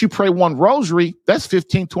know, once you pray one rosary, that's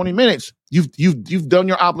 15, 20 minutes. You've done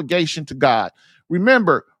your obligation to God.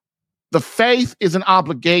 Remember, the faith is an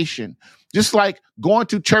obligation. Just like going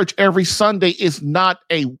to church every Sunday is not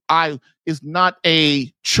a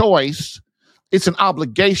choice. It's an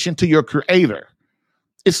obligation to your Creator.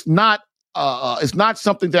 It's not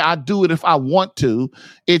something that I do it if I want to.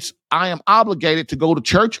 I am obligated to go to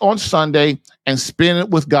church on Sunday and spend it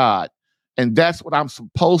with God. And that's what I'm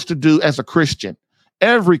supposed to do as a Christian.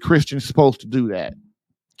 Every Christian is supposed to do that.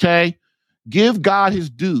 Okay? Give God his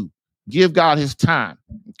due. Give God his time.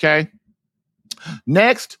 Okay?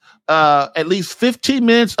 Next, at least 15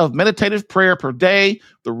 minutes of meditative prayer per day,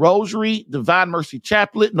 the Rosary, Divine Mercy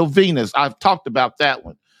Chaplet, novenas. I've talked about that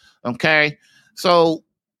one. Okay? So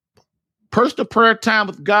personal prayer time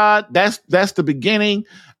with God, that's the beginning.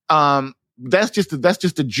 That's just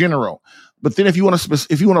the general. But then if you want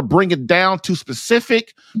to bring it down to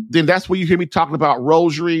specific, then that's where you hear me talking about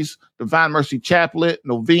rosaries, Divine Mercy Chaplet,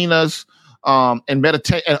 novenas, and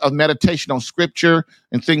meditation on scripture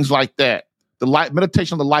and things like that.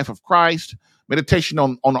 Meditation on the life of Christ, meditation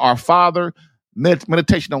on our Father,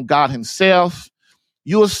 meditation on God himself.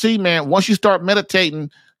 You will see, man, once you start meditating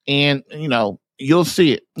and, you'll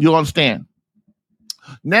see it. You'll understand.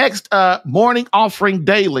 Next, morning offering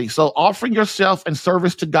daily. So offering yourself in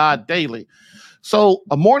service to God daily. So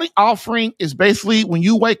a morning offering is basically when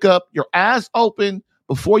you wake up, your eyes open,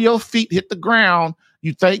 before your feet hit the ground,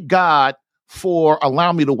 you thank God for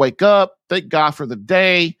allowing me to wake up. Thank God for the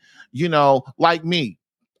day. Like me,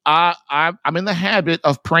 I'm in the habit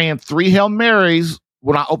of praying 3 Hail Marys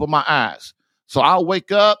when I open my eyes. So I'll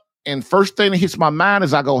wake up, and first thing that hits my mind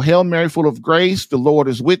is I go, Hail Mary, full of grace, the Lord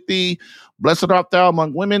is with thee. Blessed art thou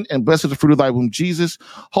among women, and blessed is the fruit of thy womb, Jesus.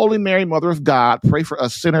 Holy Mary, Mother of God, pray for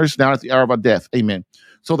us sinners now at the hour of our death. Amen.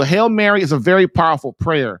 So the Hail Mary is a very powerful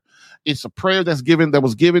prayer. It's a prayer that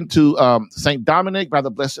was given to Saint Dominic by the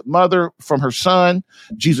Blessed Mother from her son,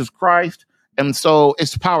 Jesus Christ. And so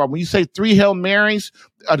it's power. When you say 3 Hail Marys,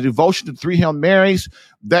 a devotion to 3 Hail Marys,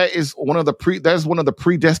 that is one of the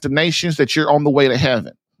predestinations that you're on the way to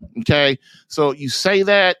heaven. Okay. So you say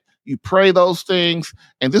that, you pray those things.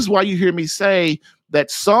 And this is why you hear me say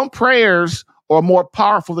that some prayers are more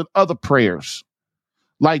powerful than other prayers.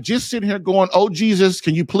 Like just sitting here going, oh, Jesus,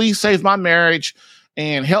 can you please save my marriage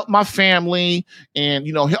and help my family and,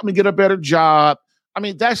 help me get a better job. I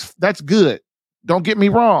mean, that's good. Don't get me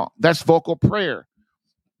wrong. That's vocal prayer.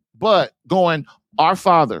 But going, Our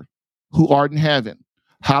Father, who art in heaven,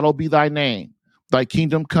 hallowed be thy name. Thy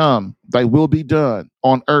kingdom come, thy will be done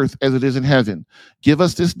on earth as it is in heaven. Give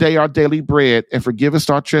us this day our daily bread, and forgive us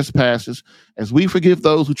our trespasses as we forgive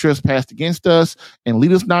those who trespass against us, and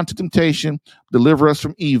lead us not into temptation. Deliver us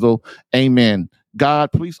from evil. Amen.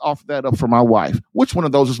 God, please offer that up for my wife. Which one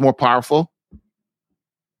of those is more powerful?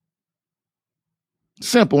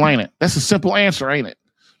 Simple, ain't it? That's a simple answer, ain't it?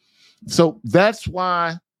 So that's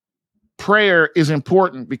why prayer is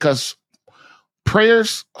important, because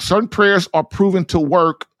certain prayers are proven to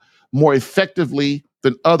work more effectively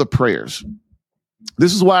than other prayers.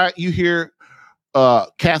 This is why you hear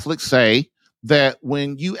Catholics say that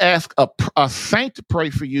when you ask a saint to pray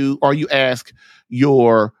for you, or you ask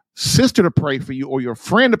your sister to pray for you, or your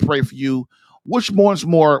friend to pray for you, which one's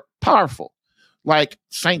more powerful? Like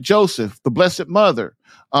Saint Joseph, the Blessed Mother.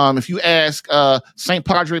 If you ask Saint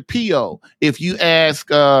Padre Pio, if you ask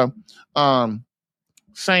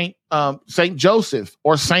Saint Joseph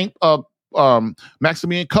or Saint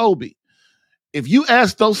Maximilian Kolbe, if you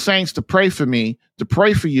ask those saints to pray for me, to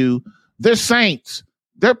pray for you, they're saints.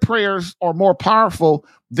 Their prayers are more powerful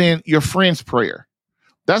than your friend's prayer.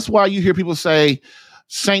 That's why you hear people say,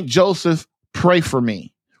 Saint Joseph, pray for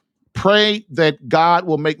me. Pray that God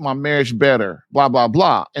will make my marriage better, blah, blah,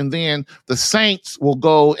 blah. And then the saints will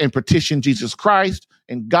go and petition Jesus Christ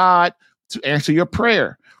and God to answer your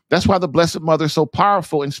prayer. That's why the Blessed Mother is so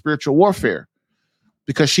powerful in spiritual warfare,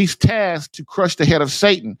 because she's tasked to crush the head of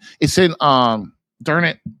Satan. It's in, darn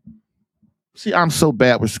it. See, I'm so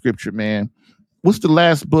bad with scripture, man. What's the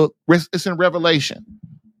last book? It's in Revelation.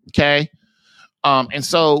 Okay. And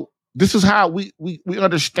so this is how we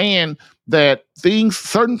understand that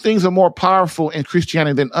certain things are more powerful in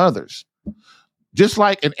Christianity than others. Just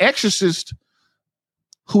like an exorcist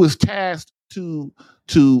who is tasked to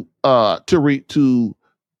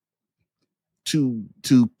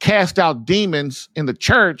cast out demons in the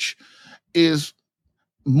church is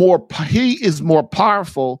more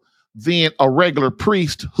powerful than a regular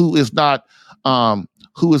priest who is not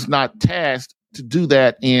tasked to do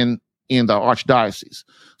that in the archdiocese.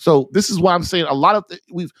 So this is why I'm saying a lot of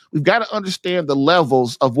we've got to understand the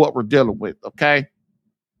levels of what we're dealing with. Okay.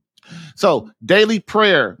 So daily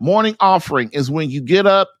prayer, morning offering is when you get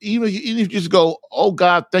up, even if you just go, oh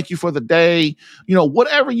God, thank you for the day.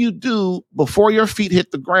 Whatever you do before your feet hit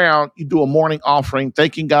the ground, you do a morning offering,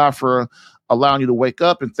 thanking God for allowing you to wake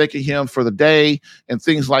up and thanking him for the day and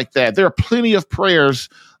things like that. There are plenty of prayers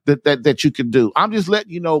that you can do. I'm just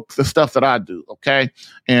letting you know the stuff that I do. Okay.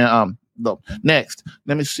 And, next,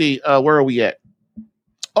 let me see, where are we at?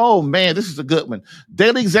 Oh man, this is a good one.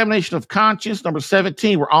 Daily examination of conscience, number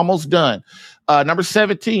 17. We're almost done. Number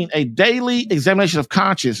 17, a daily examination of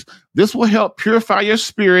conscience. This will help purify your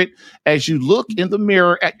spirit as you look in the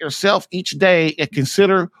mirror at yourself each day and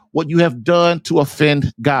consider what you have done to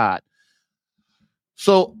offend God.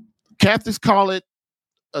 So Catholics call it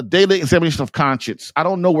a daily examination of conscience. I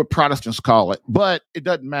don't know what Protestants call it, but it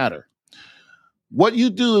doesn't matter. What you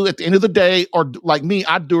do at the end of the day, or like me,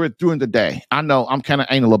 I do it during the day. I know I'm kind of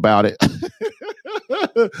anal about it,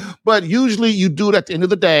 but usually you do it at the end of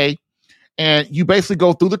the day, and you basically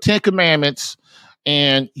go through the 10 Commandments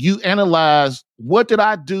and you analyze, what did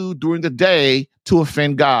I do during the day to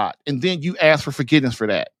offend God? And then you ask for forgiveness for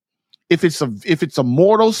that. If it's a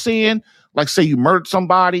mortal sin, Like say you murdered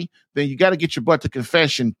somebody, then you got to get your butt to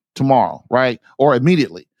confession tomorrow, right? Or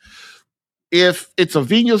immediately. If it's a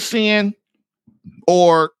venial sin,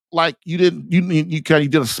 or like you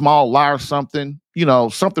did a small lie or something,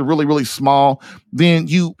 something really, really small, then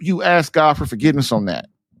you ask God for forgiveness on that.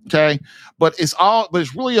 Okay. But it's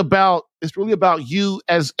really about you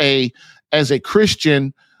as a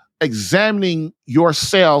Christian examining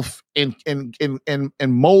yourself and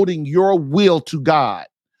molding your will to God.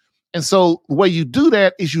 And so the way you do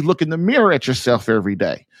that is you look in the mirror at yourself every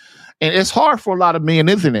day. And it's hard for a lot of men,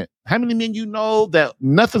 isn't it? How many men you know that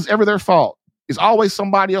nothing's ever their fault? It's always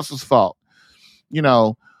somebody else's fault,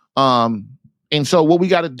 and so what we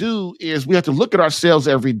got to do is we have to look at ourselves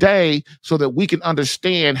every day so that we can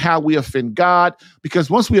understand how we offend God. Because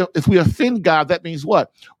if we offend God, that means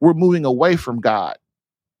what? We're moving away from God.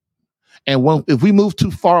 And if we move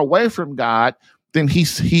too far away from God, then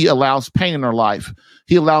he allows pain in our life.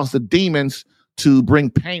 He allows the demons to bring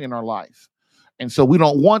pain in our life. And so we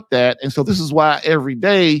don't want that. And so this is why every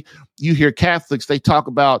day you hear Catholics, they talk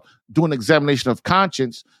about doing examination of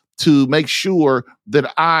conscience to make sure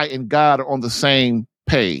that I and God are on the same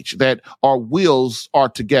page, that our wills are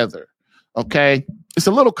together. Okay. It's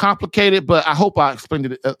a little complicated, but I hope I explained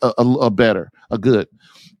it a good.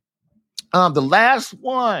 The last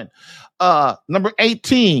one, number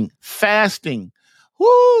 18, fasting.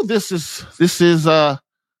 Woo, this is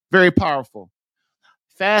very powerful.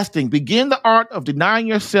 Fasting. Begin the art of denying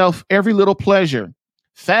yourself every little pleasure.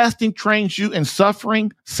 Fasting trains you in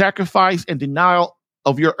suffering, sacrifice, and denial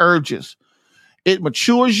of your urges. It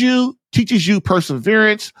matures you, teaches you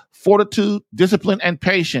perseverance, fortitude, discipline, and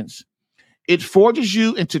patience. It forges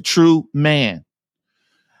you into true man.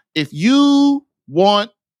 If you are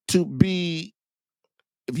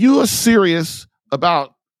serious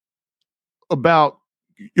about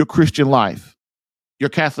your Christian life, your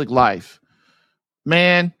Catholic life,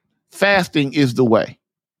 man, fasting is the way.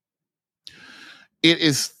 It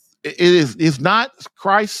is not.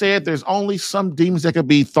 Christ said there's only some demons that can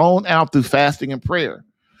be thrown out through fasting and prayer.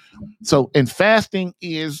 And fasting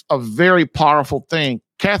is a very powerful thing.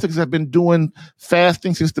 Catholics have been doing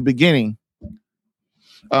fasting since the beginning.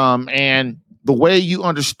 And the way you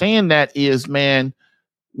understand that is, man,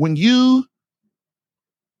 let's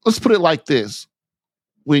put it like this.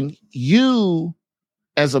 When you,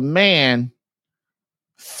 as a man,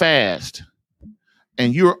 fast,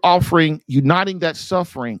 and you're uniting that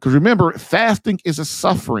suffering, because remember, fasting is a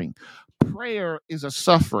suffering. Prayer is a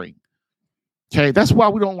suffering. Okay, that's why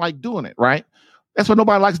we don't like doing it, right? That's why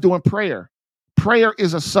nobody likes doing prayer. Prayer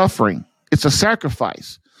is a suffering. It's a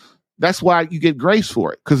sacrifice. That's why you get grace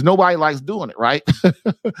for it, because nobody likes doing it, right?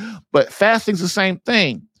 But fasting's the same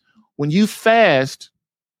thing. When you fast,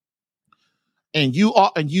 and you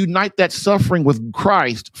unite that suffering with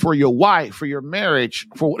Christ for your wife, for your marriage,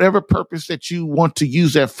 for whatever purpose that you want to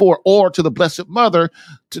use that for, or to the Blessed Mother,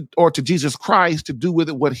 or to Jesus Christ to do with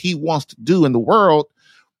it what he wants to do in the world,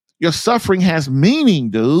 your suffering has meaning,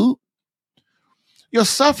 dude. Your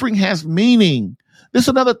suffering has meaning. This is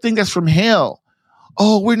another thing that's from hell.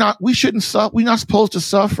 Oh, we're not supposed to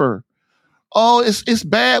suffer. Oh, it's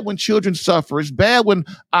bad when children suffer. It's bad when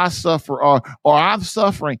I suffer or I'm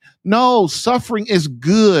suffering. No, suffering is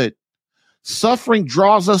good. Suffering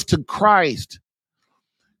draws us to Christ.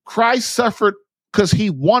 Christ suffered because he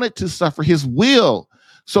wanted to suffer, his will.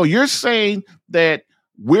 So you're saying that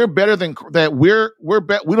we're better than that. We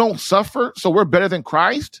don't suffer, so we're better than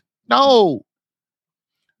Christ? No.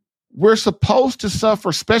 We're supposed to suffer,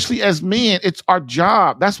 especially as men. It's our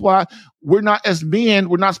job. That's why we're not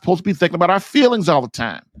supposed to be thinking about our feelings all the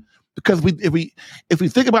time. Because if we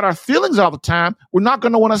think about our feelings all the time, we're not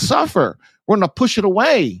going to want to suffer. We're going to push it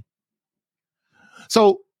away.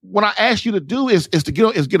 So what I ask you to do is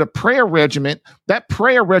get a prayer regimen. That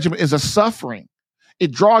prayer regimen is a suffering.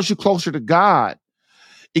 It draws you closer to God.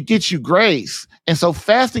 It gets you grace. And so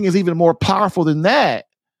fasting is even more powerful than that.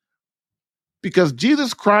 Because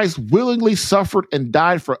Jesus Christ willingly suffered and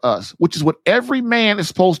died for us, which is what every man is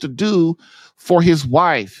supposed to do for his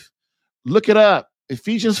wife. Look it up.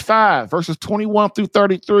 Ephesians 5, verses 21 through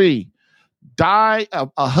 33. A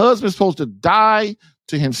husband is supposed to die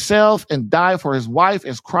to himself and die for his wife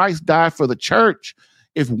as Christ died for the church.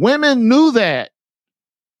 If women knew that,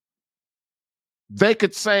 they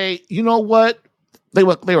could say, you know what? They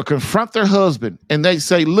would confront their husband and they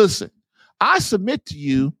say, listen, I submit to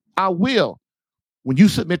you, I will, when you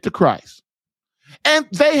submit to Christ. And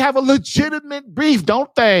they have a legitimate beef,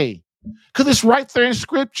 don't they? Because it's right there in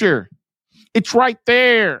scripture. It's right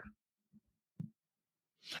there.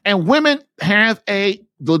 And women have a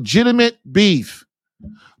legitimate beef.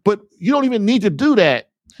 But you don't even need to do that.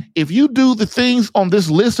 if you do the things on this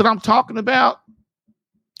list that I'm talking about,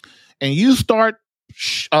 and you start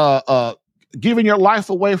giving your life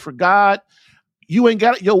away for God, you ain't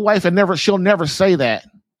got it. Your wife she'll never say that.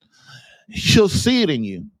 She'll see it in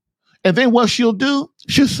you. And then what she'll do,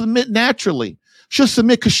 she'll submit naturally. She'll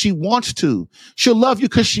submit because she wants to. She'll love you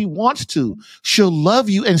because she wants to. She'll love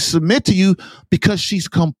you and submit to you because she's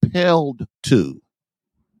compelled to.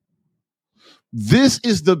 This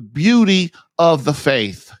is the beauty of the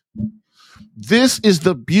faith. This is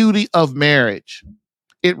the beauty of marriage.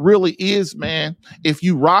 It really is, man, if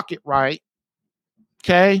you rock it right.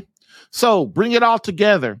 Okay? So bring it all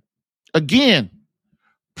together. Again,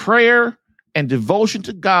 prayer and devotion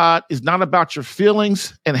to God is not about your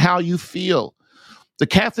feelings and how you feel. The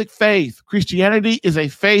Catholic faith, Christianity, is a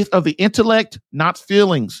faith of the intellect, not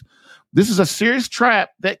feelings. This is a serious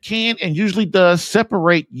trap that can and usually does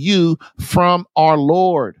separate you from our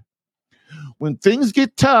Lord. When things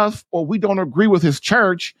get tough or we don't agree with his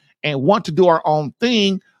church and want to do our own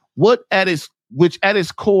thing, which at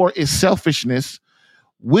its core is selfishness,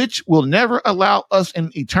 which will never allow us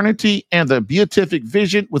in eternity and the beatific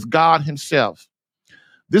vision with God himself.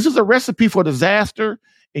 This is a recipe for disaster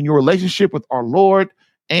in your relationship with our Lord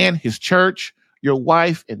and his church, your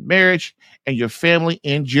wife and marriage, and your family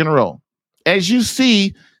in general. As you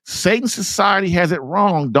see, Satan's society has it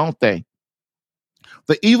wrong, don't they?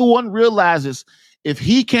 The evil one realizes if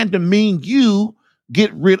he can demean you,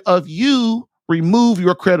 get rid of you, remove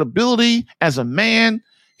your credibility as a man,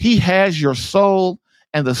 he has your soul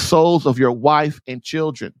and the souls of your wife and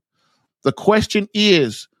children. The question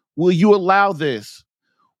is, will you allow this?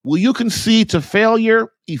 Will you concede to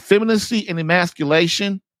failure, effeminacy, and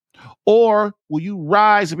emasculation? Or will you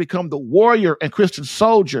rise and become the warrior and Christian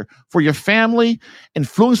soldier for your family,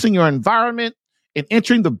 influencing your environment and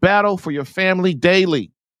entering the battle for your family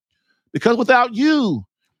daily? Because without you,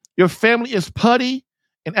 your family is putty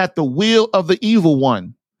and at the will of the evil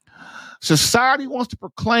one. Society wants to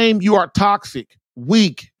proclaim you are toxic,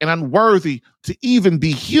 weak, and unworthy to even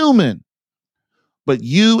be human. But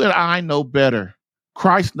you and I know better.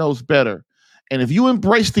 Christ knows better. And if you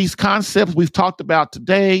embrace these concepts we've talked about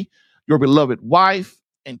today, your beloved wife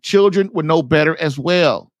and children will know better as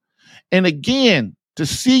well. And again, to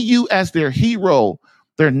see you as their hero,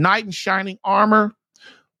 their knight in shining armor,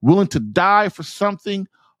 willing to die for something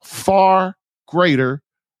far greater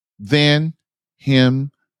than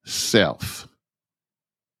himself.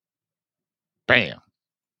 Bam.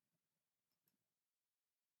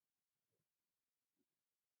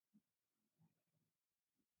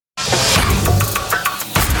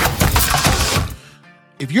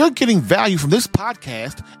 If you're getting value from this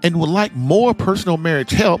podcast and would like more personal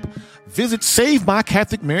marriage help, visit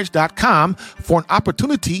SaveMyCatholicMarriage.com for an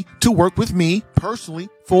opportunity to work with me personally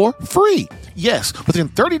for free. Yes, within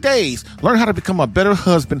 30 days, learn how to become a better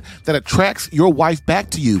husband that attracts your wife back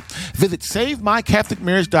to you. Visit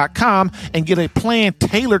SaveMyCatholicMarriage.com and get a plan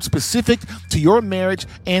tailored specific to your marriage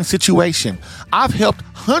and situation. I've helped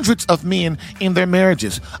hundreds of men in their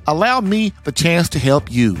marriages. Allow me the chance to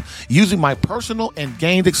help you using my personal and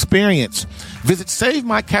gained experience. Visit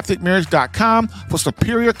SaveMyCatholicMarriage.com for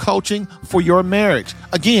superior coaching for your marriage.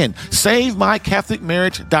 Again,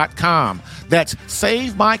 SaveMyCatholicMarriage.com. That's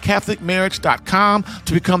SaveMyCatholicMarriage.com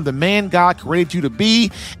to become the man God created you to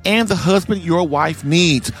be and the husband your wife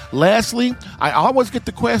needs. Lastly, I always get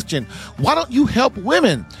the question, why don't you help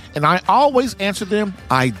women? And I always answer them,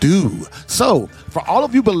 I do. So, for all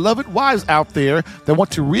of you beloved wives out there that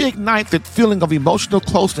want to reignite that feeling of emotional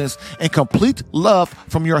closeness and complete love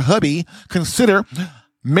from your hubby, consider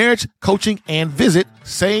marriage coaching and visit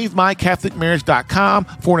SaveMyCatholicMarriage.com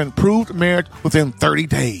for an improved marriage within 30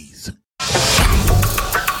 days.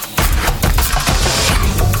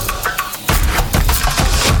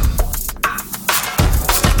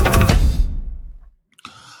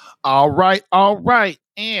 All right.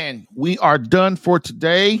 And we are done for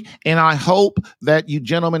today. And I hope that you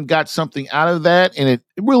gentlemen got something out of that. And it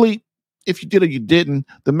really, if you did or you didn't,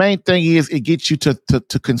 the main thing is it gets you to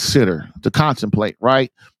consider, to contemplate,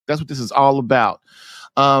 right? That's what this is all about.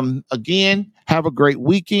 Again, have a great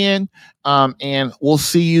weekend. And we'll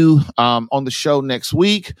see you on the show next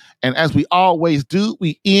week. And as we always do,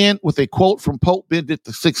 we end with a quote from Pope Benedict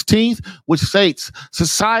XVI, which states,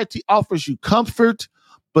 "Society offers you comfort,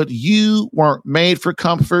 but you weren't made for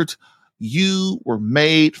comfort. You were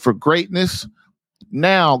made for greatness.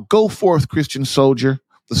 Now go forth, Christian soldier.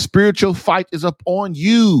 The spiritual fight is up on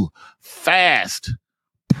you. Fast,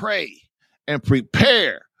 pray, and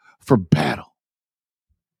prepare for battle."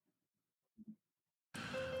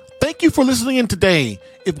 Thank you for listening in today.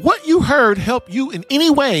 If what you heard helped you in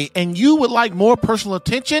any way and you would like more personal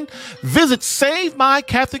attention, visit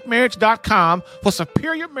SaveMyCatholicMarriage.com for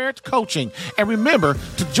superior marriage coaching. And remember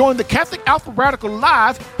to join the Catholic Alpha Radical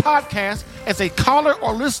Live podcast as a caller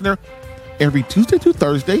or listener every Tuesday through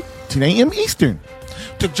Thursday, 10 a.m. Eastern.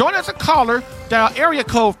 To join as a caller, dial area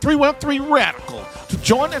code 313-RADICAL. To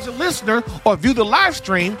join as a listener or view the live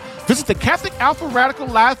stream, visit the Catholic Alpha Radical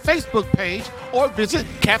Live Facebook page or visit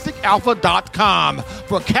CatholicAlpha.com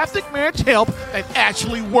for Catholic marriage help that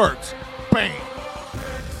actually works. Bang.